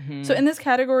story. Mhm. So in this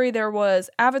category, there was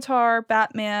Avatar,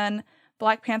 Batman,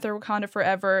 Black Panther, Wakanda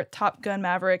Forever, Top Gun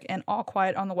Maverick, and All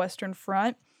Quiet on the Western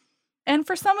Front. And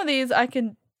for some of these, I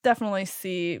could definitely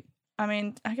see, I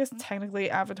mean, I guess technically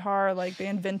Avatar, like they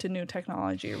invented new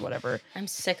technology or whatever. I'm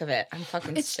sick of it. I'm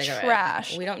fucking It's sick of it.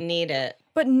 trash. We don't need it.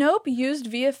 But Nope used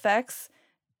VFX.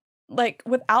 Like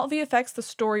without VFX, the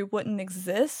story wouldn't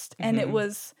exist. And it Mhm.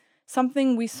 was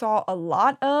something we saw a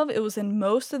lot of. It was in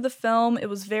most of the film. It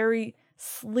was very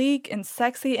sleek and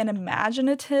sexy and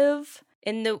imaginative.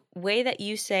 In the way that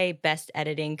you say best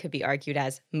editing could be argued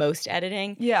as most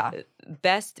editing, Yeah.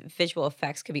 best visual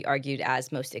effects could be argued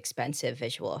as most expensive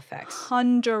visual effects.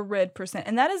 100%.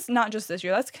 And that is not just this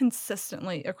year. That's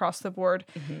consistently across the board.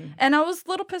 Mhm. And I was a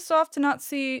little pissed off to not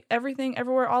see Everything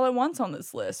Everywhere All at Once on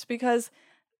this list because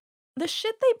the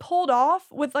shit they pulled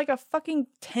off with like a fucking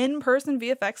 10-person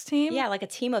VFX team. Yeah, like a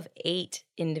team of 8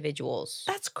 individuals.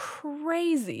 That's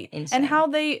crazy. Insane. And how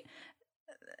they,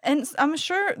 and I'm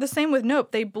sure the same with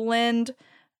Nope, they blend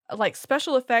like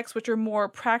special effects, which are more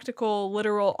practical,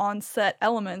 literal on-set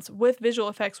elements, with visual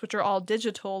effects, which are all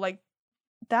digital. Like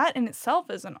that in itself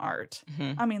is an art.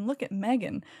 Mhm. I mean, look at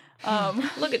Megan.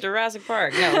 Look at Jurassic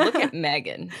Park. No, look at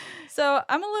Megan. So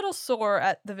I'm a little sore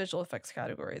at the visual effects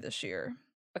category this year.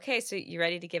 Okay, so you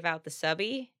ready to give out the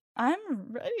subby?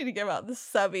 I'm ready to give out the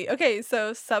subby. Okay,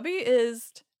 so subby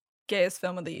is gayest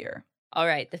film of the year. All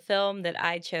right, the film that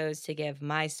I chose to give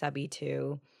my subby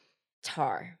to,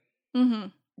 Tar. Mm-hmm.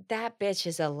 That bitch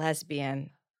is a lesbian.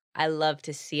 I love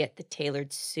to see it. The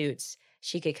tailored suits.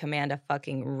 She could command a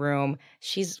fucking room.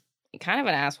 She's kind of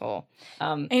an asshole.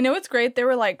 And you know what's great? They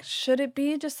were like, should it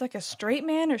be just like a straight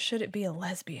man or should it be a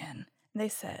lesbian? And they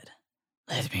said,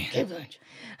 lesbian. Cate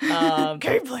Blanchett.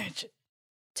 Cate Blanchett.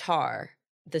 Tar.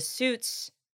 The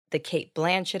suits, the Cate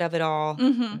Blanchett of it all.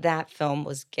 Mm-hmm. That film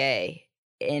was gay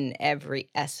in every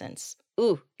essence.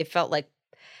 Ooh, it felt like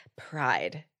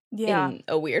Pride Yeah. in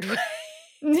a weird way.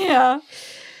 Yeah.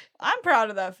 I'm proud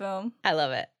of that film. I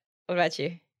love it. What about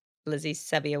you? Lizzie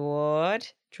Subby Award.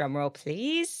 Drum roll,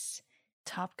 please.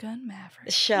 Top Gun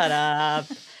Maverick. Shut up.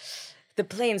 The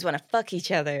planes want to fuck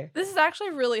each other. This is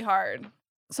actually really hard.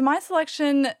 So my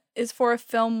selection is for a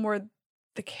film where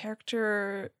the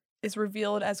character is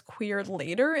revealed as queer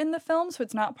later in the film, so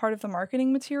it's not part of the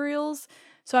marketing materials.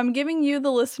 So I'm giving you,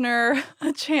 the listener,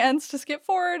 a chance to skip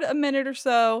forward a minute or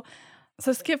so.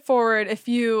 So skip forward if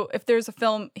there's a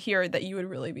film here that you would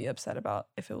really be upset about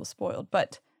if it was spoiled.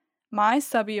 But my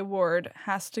subby award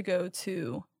has to go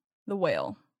to The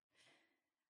Whale.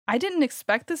 I didn't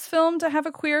expect this film to have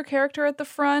a queer character at the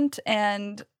front,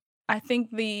 and I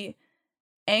think the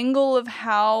angle of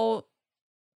how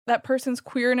that person's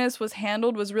queerness was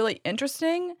handled was really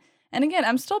interesting. And again,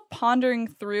 I'm still pondering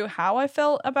through how I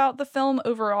felt about the film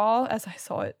overall as I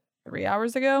saw it 3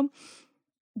 hours ago.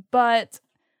 But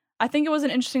I think it was an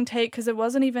interesting take because it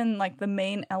wasn't even like the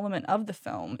main element of the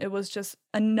film. It was just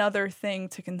another thing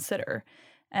to consider.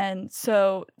 And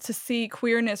so to see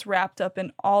queerness wrapped up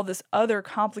in all this other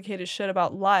complicated shit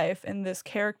about life and this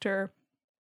character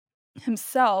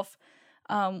himself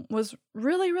was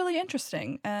really, really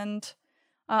interesting. And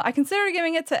I considered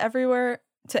giving it to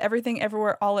Everything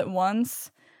Everywhere All at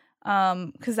Once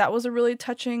because that was a really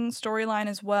touching storyline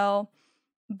as well.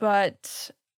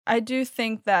 But I do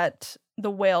think that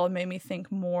The Whale made me think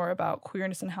more about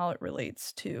queerness and how it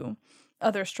relates to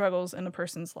other struggles in a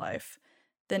person's life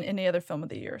than any other film of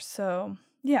the year. So,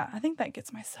 yeah, I think that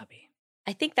gets my subby.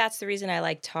 I think that's the reason I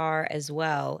like Tar as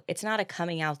well. It's not a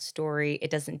coming out story. It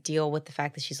doesn't deal with the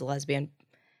fact that she's a lesbian.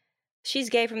 She's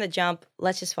gay from the jump.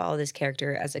 Let's just follow this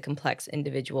character as a complex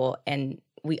individual, and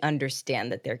we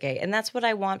understand that they're gay. And that's what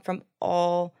I want from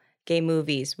all gay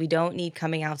movies. We don't need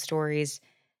coming out stories.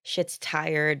 Shit's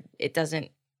tired. It doesn't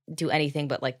do anything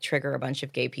but like trigger a bunch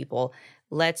of gay people.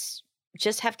 Let's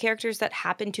just have characters that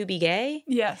happen to be gay.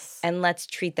 Yes. And let's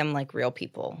treat them like real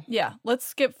people. Yeah. Let's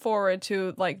skip forward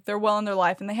to like they're well in their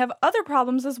life and they have other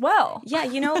problems as well. Yeah.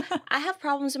 I have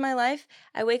problems in my life.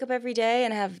 I wake up every day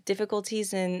and have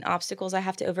difficulties and obstacles I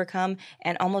have to overcome.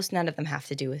 And almost none of them have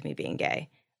to do with me being gay.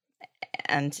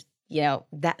 And,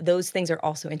 those things are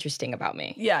also interesting about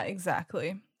me. Yeah,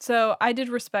 exactly. So I did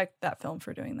respect that film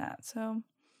for doing that. So,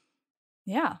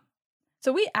 yeah.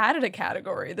 So we added a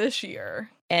category this year.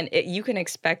 And you can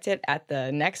expect it at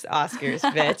the next Oscars,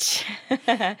 bitch.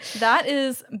 That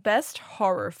is Best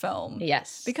Horror Film.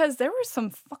 Yes. Because there were some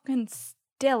fucking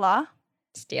stellar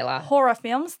Stella. horror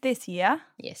films this year.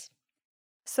 Yes.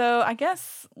 So I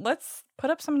guess let's put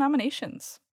up some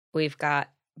nominations. We've got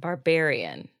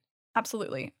Barbarian.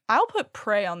 Absolutely. I'll put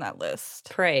Prey on that list.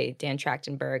 Prey, Dan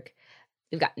Trachtenberg.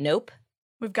 We've got Nope.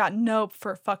 We've got Nope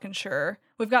for fucking sure.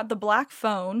 We've got The Black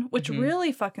Phone, which Mhm.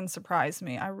 really fucking surprised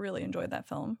me. I really enjoyed that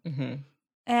film. Mm-hmm.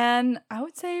 And I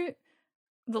would say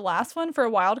the last one for a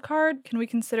wild card, can we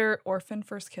consider Orphan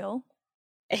First Kill?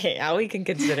 Yeah, we can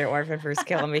consider Orphan First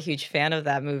Kill. I'm a huge fan of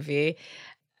that movie.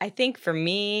 I think for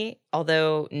me,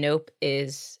 although Nope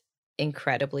is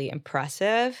incredibly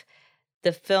impressive,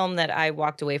 the film that I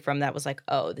walked away from that was like,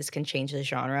 oh, this can change the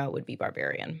genre would be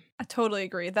Barbarian. I totally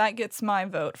agree. That gets my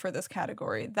vote for this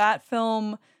category. That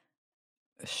film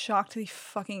shocked the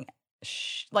fucking...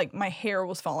 like, my hair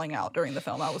was falling out during the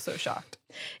film. I was so shocked.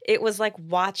 It was like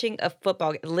watching a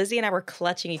football. Lizzie and I were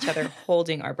clutching each other,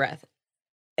 holding our breath.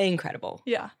 Incredible.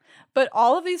 Yeah. But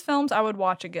all of these films I would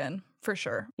watch again, for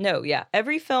sure. No, yeah.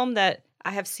 Every film that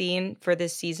I have seen for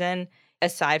this season,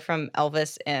 aside from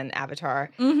Elvis and Avatar,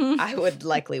 Mm-hmm. I would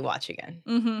likely watch again.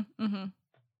 Mm-hmm. Mm-hmm.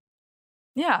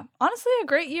 Yeah. Honestly, a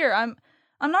great year. I'm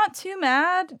not too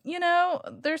mad.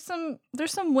 There's some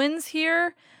wins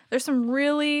here. There's some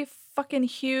really fucking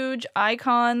huge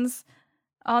icons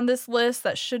on this list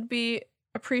that should be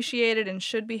appreciated and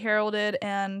should be heralded.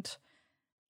 And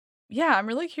yeah, I'm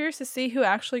really curious to see who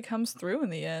actually comes through in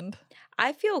the end.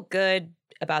 I feel good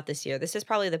about this year. This is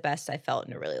probably the best I felt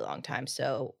in a really long time.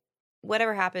 So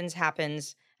whatever happens,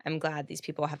 happens. I'm glad these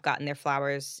people have gotten their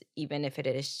flowers, even if it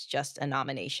is just a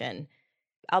nomination.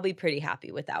 I'll be pretty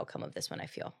happy with the outcome of this one, I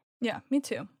feel. Yeah, me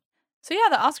too. So yeah,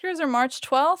 the Oscars are March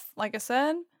 12th. Like I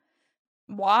said,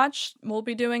 we'll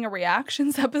be doing a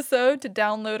reactions episode to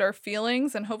download our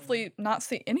feelings and hopefully not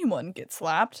see anyone get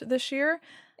slapped this year.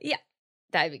 Yeah,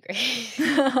 that'd be great.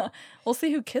 We'll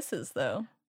see who kisses though.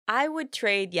 I would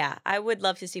trade, I would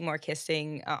love to see more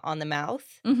kissing on the mouth.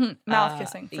 Mm-hmm. Mouth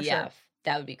kissing, for yeah, sure.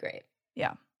 That would be great.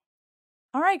 Yeah.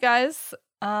 All right, guys.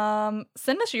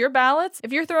 Send us your ballots.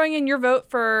 If you're throwing in your vote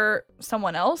for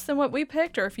someone else than what we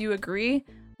picked, or if you agree,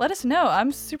 let us know.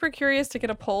 I'm super curious to get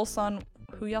a pulse on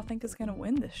who y'all think is going to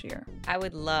win this year. I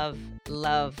would love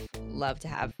to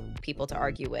have people to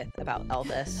argue with about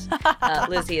Elvis.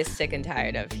 Lizzie is sick and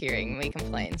tired of hearing me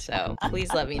complain, so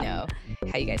please let me know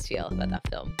how you guys feel about that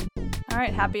film. All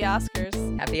right, happy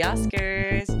Oscars. Happy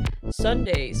Oscars.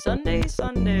 Sunday.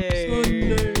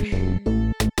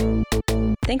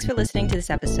 Thanks for listening to this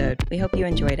episode. We hope you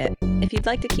enjoyed it. If you'd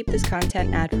like to keep this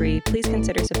content ad-free, please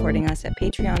consider supporting us at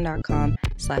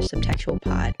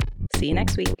patreon.com/subtextualpod. See you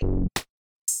next week.